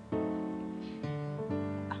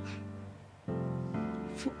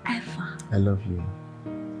 Forever. I love you.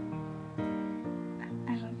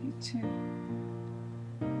 I love you too.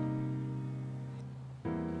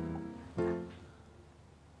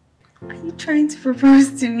 Are you trying to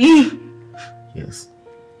propose to me? Yes.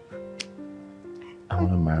 I want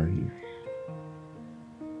to marry you.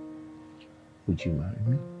 Would you marry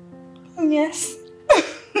me? Yes.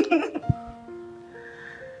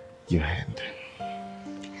 Your hand.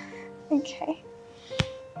 Okay.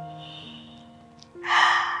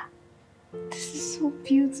 This is so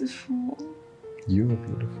beautiful. You are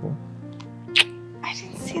beautiful. I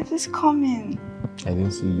didn't see this coming. I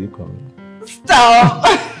didn't see you coming. Stop!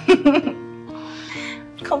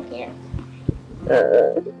 Come here. I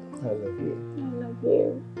love you. I love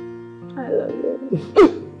you. I love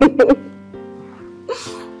you.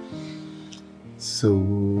 So,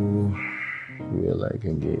 we're like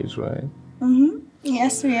engaged, right?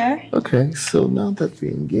 Yes, we are. Okay, so now that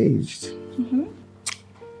we're engaged,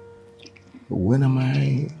 when am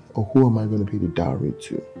I, or who am I going to pay the dowry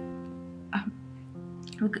to?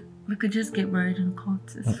 We could just get married in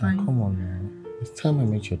court. It's fine. Come on, man. It's time I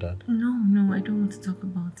met your dad. No, I don't want to talk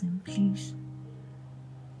about him, please.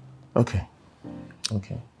 Okay.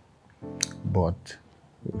 But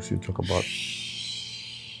we should talk about...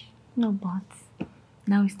 No buts.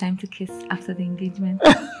 Now it's time to kiss after the engagement.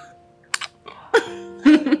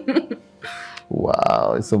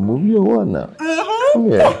 Wow, it's a movie or what now?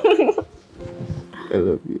 Yeah. I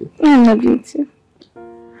love you. I love you too.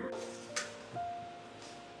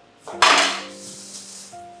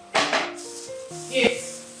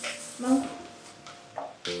 Yes. Mom.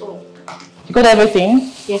 Oh. You got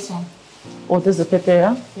everything? Yes, ma'am. Oh, this is the pepper,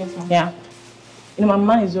 yeah? Yes, ma'am. Yeah. You know, my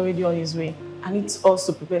man is already on his way. I need to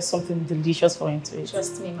also prepare something delicious for him to eat.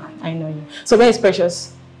 Trust me, ma'am. I know you. So where is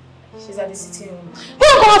Precious? She's at the sitting room.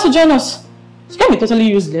 Come out to join us. She can't be totally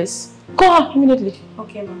useless. Call her immediately.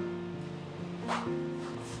 Okay, ma'am.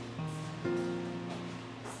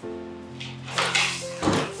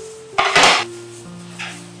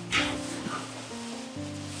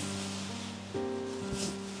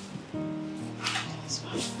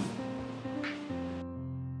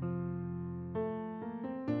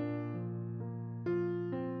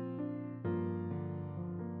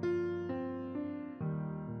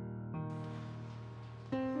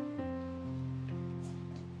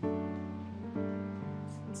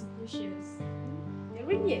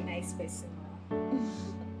 really a nice person.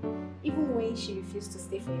 Even when she refused to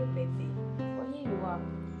stay for your birthday. But here you are,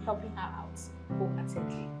 helping her out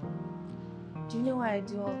wholeheartedly. Do you know why I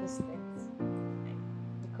do all these things?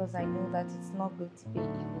 Because I know that it's not good to pay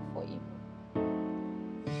evil for evil.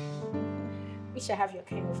 Wish I have your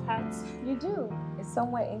kind of heart. You do. It's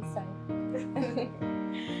somewhere inside.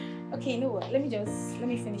 Okay, you know what? Let me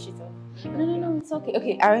finish it off. No, it's okay.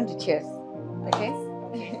 Okay, arrange the chairs. Okay?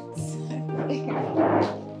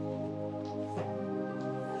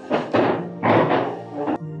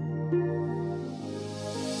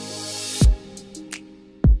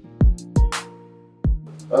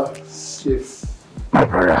 Okay. Chief. My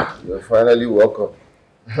brother. You're finally welcome.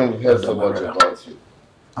 We heard so much about you.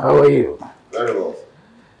 How are you? Very well.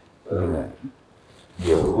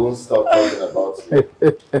 You won't stop talking about you.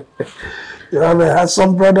 You have a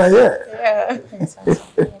handsome brother here. Yeah.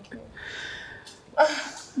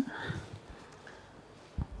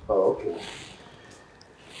 Oh, okay.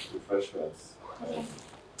 Refreshments.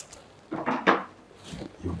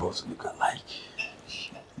 You both look alike.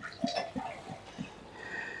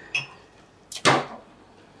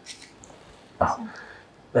 Oh,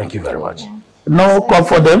 thank you very much. No cup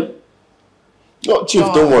for them? No, Chief,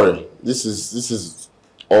 don't worry. This is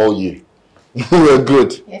all you. We're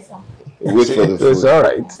good. Yes, sir. Wait for the food. It's all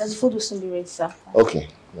right. The food will soon be ready, sir. Okay.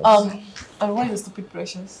 And why is the stupid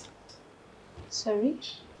Precious? Sorry?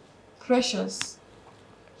 Precious.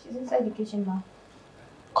 She's inside the kitchen now.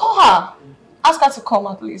 Call her. Ask her to come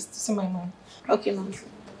at least to see my man. Okay, ma'am.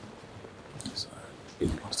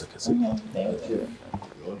 Thank you.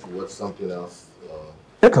 You want to watch something else?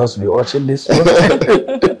 Let us be watching this one.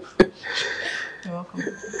 You're welcome.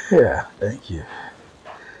 Yeah, thank you.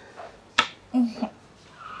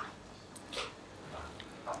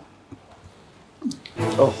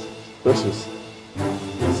 Oh, Precious.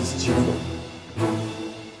 This is Chief.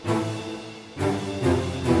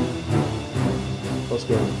 What's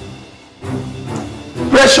going on?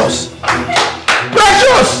 Precious!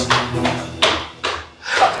 Precious!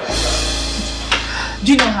 Do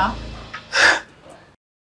you know her?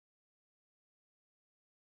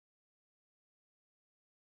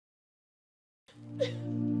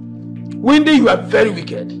 Wendy, you are very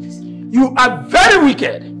wicked. You are very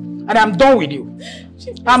wicked. And I'm done with you.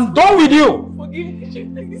 I'm done with you. Forgive me, Chief,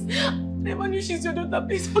 please. I never knew she's your daughter.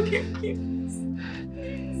 Please forgive me.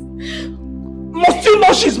 Must you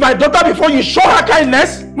know she's my daughter before you show her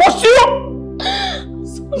kindness? Must you?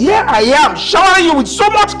 Here I am, showering you with so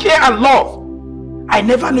much care and love. I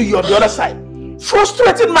never knew you on the other side.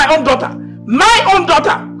 Frustrating my own daughter. My own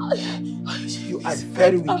daughter. You are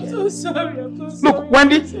very wicked. I'm so sorry. I'm so sorry. Look,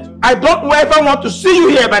 Wendy, I don't ever want to see you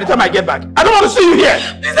here by the time I get back. I don't want to see you here.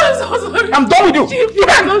 Please, I'm so sorry. I'm done with you. Chief,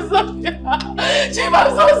 I'm so sorry. Chief,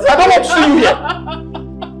 I'm so sorry. I don't want to see you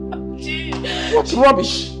here. Chief. What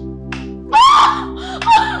rubbish.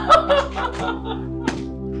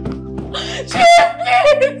 Chief,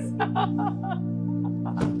 please.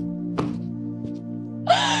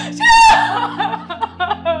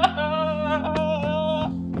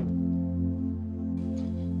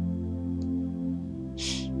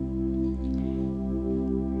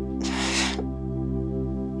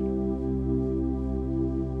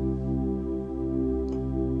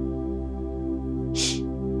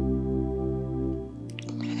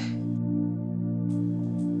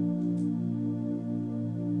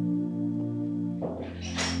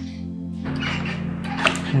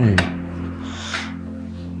 Hey.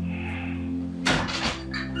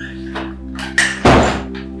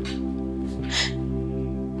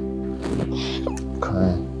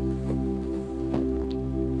 Cry.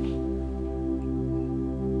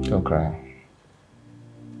 Don't cry.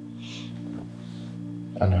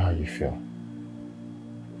 I know how you feel.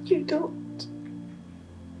 You don't.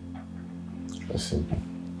 Listen,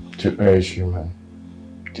 to err is human.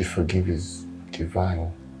 To forgive is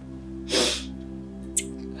divine.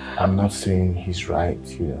 I'm not saying he's right,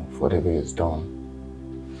 you know, for whatever he's done.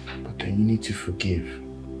 But then you need to forgive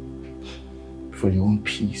for your own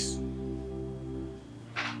peace.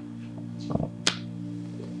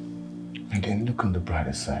 And then look on the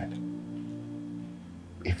brighter side.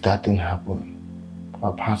 If that didn't happen,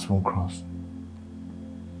 our paths won't cross.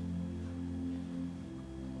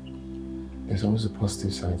 There's always a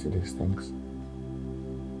positive side to these things.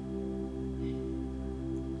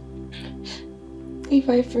 If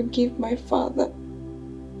I forgive my father,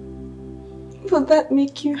 will that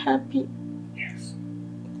make you happy? Yes.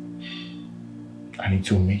 I need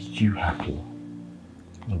to make you happy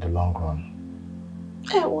in the long run.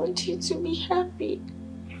 I want you to be happy.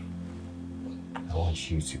 I want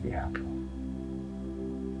you to be happy.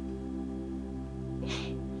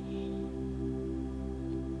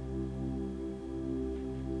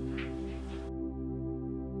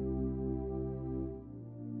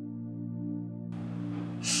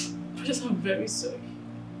 Precious, I'm very sorry.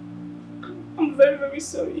 I'm very, very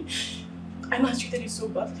sorry. I know I treated you so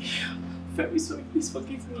badly. I'm very sorry. Please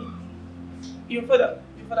forgive me. Your father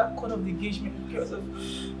called off the engagement because of...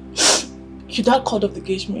 Your dad called off the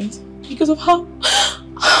engagement because of how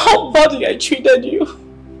badly I treated you.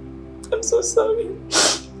 I'm so sorry.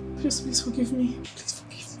 Please forgive me. Please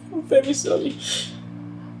forgive me. I'm very sorry.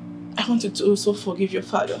 I wanted to also forgive your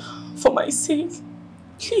father for my sake.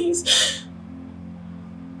 Please.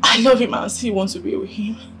 I love him and I still want to be with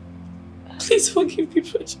him. Please forgive me,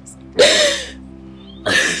 Precious.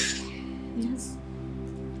 Yes.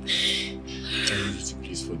 I need you to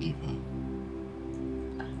please forgive her.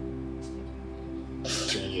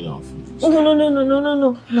 Turn it off.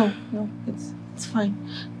 No. It's fine.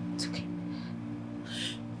 It's okay.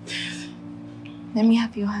 Let me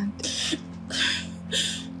have your hand.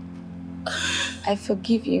 I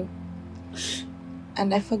forgive you.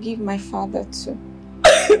 And I forgive my father too.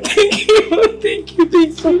 Thank you.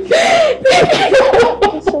 It's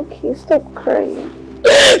okay, stop crying.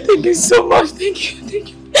 Thank you so much. Thank you.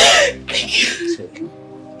 It's okay.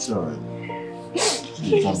 It's alright.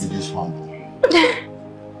 You can be this humble.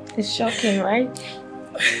 It's shocking, right?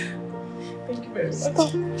 Thank you very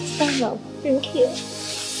much. Stand up. Thank you.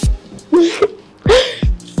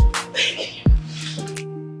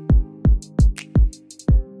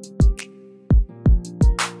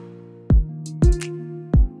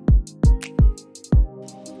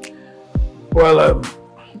 Well,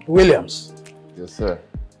 Williams. Yes, sir.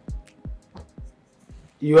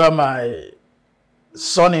 You are my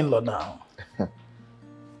son-in-law now.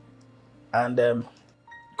 And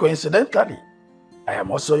coincidentally, I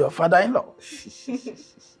am also your father-in-law.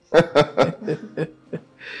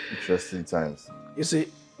 Interesting times. You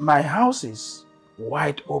see, my house is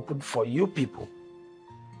wide open for you people.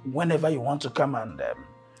 Whenever you want to come and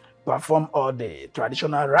perform all the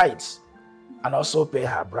traditional rites and also pay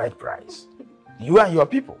her bride price. You and your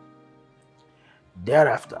people.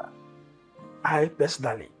 Thereafter, I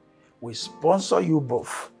personally will sponsor you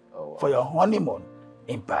both for your honeymoon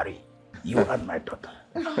in Paris. You and my daughter.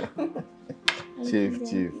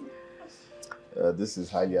 Chief. This is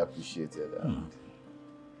highly appreciated.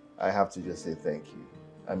 I have to just say thank you.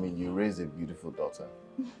 I mean, you raised a beautiful daughter.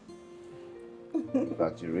 In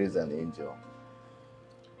fact, you raised an angel.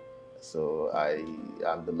 So I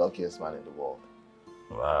am the luckiest man in the world.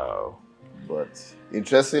 Wow. But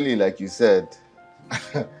interestingly, like you said,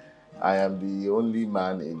 I am the only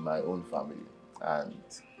man in my own family. And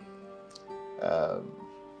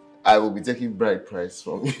I will be taking bride price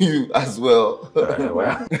from you as well.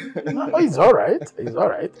 Well, no, it's all right. It's all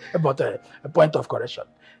right. But a point of correction.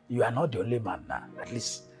 You are not the only man now. At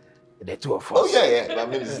least the two of us. Oh, yeah. I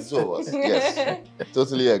mean, it's the two of us. Yes.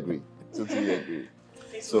 Totally agree.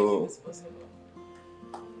 So...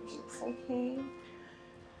 Okay.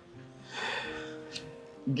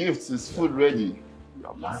 Gifts, is food ready?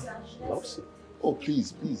 Your man loves it. Oh,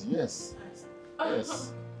 please, yes.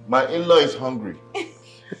 Yes. My in-law is hungry.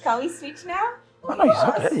 Can we switch now? Oh, no, it's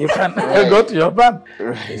okay. You can go to your band.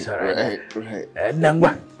 Right, it's all right. Right.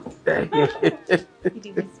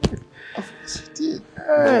 Of course you did.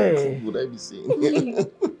 Hey. What would I be saying?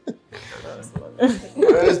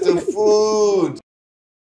 Where's the food?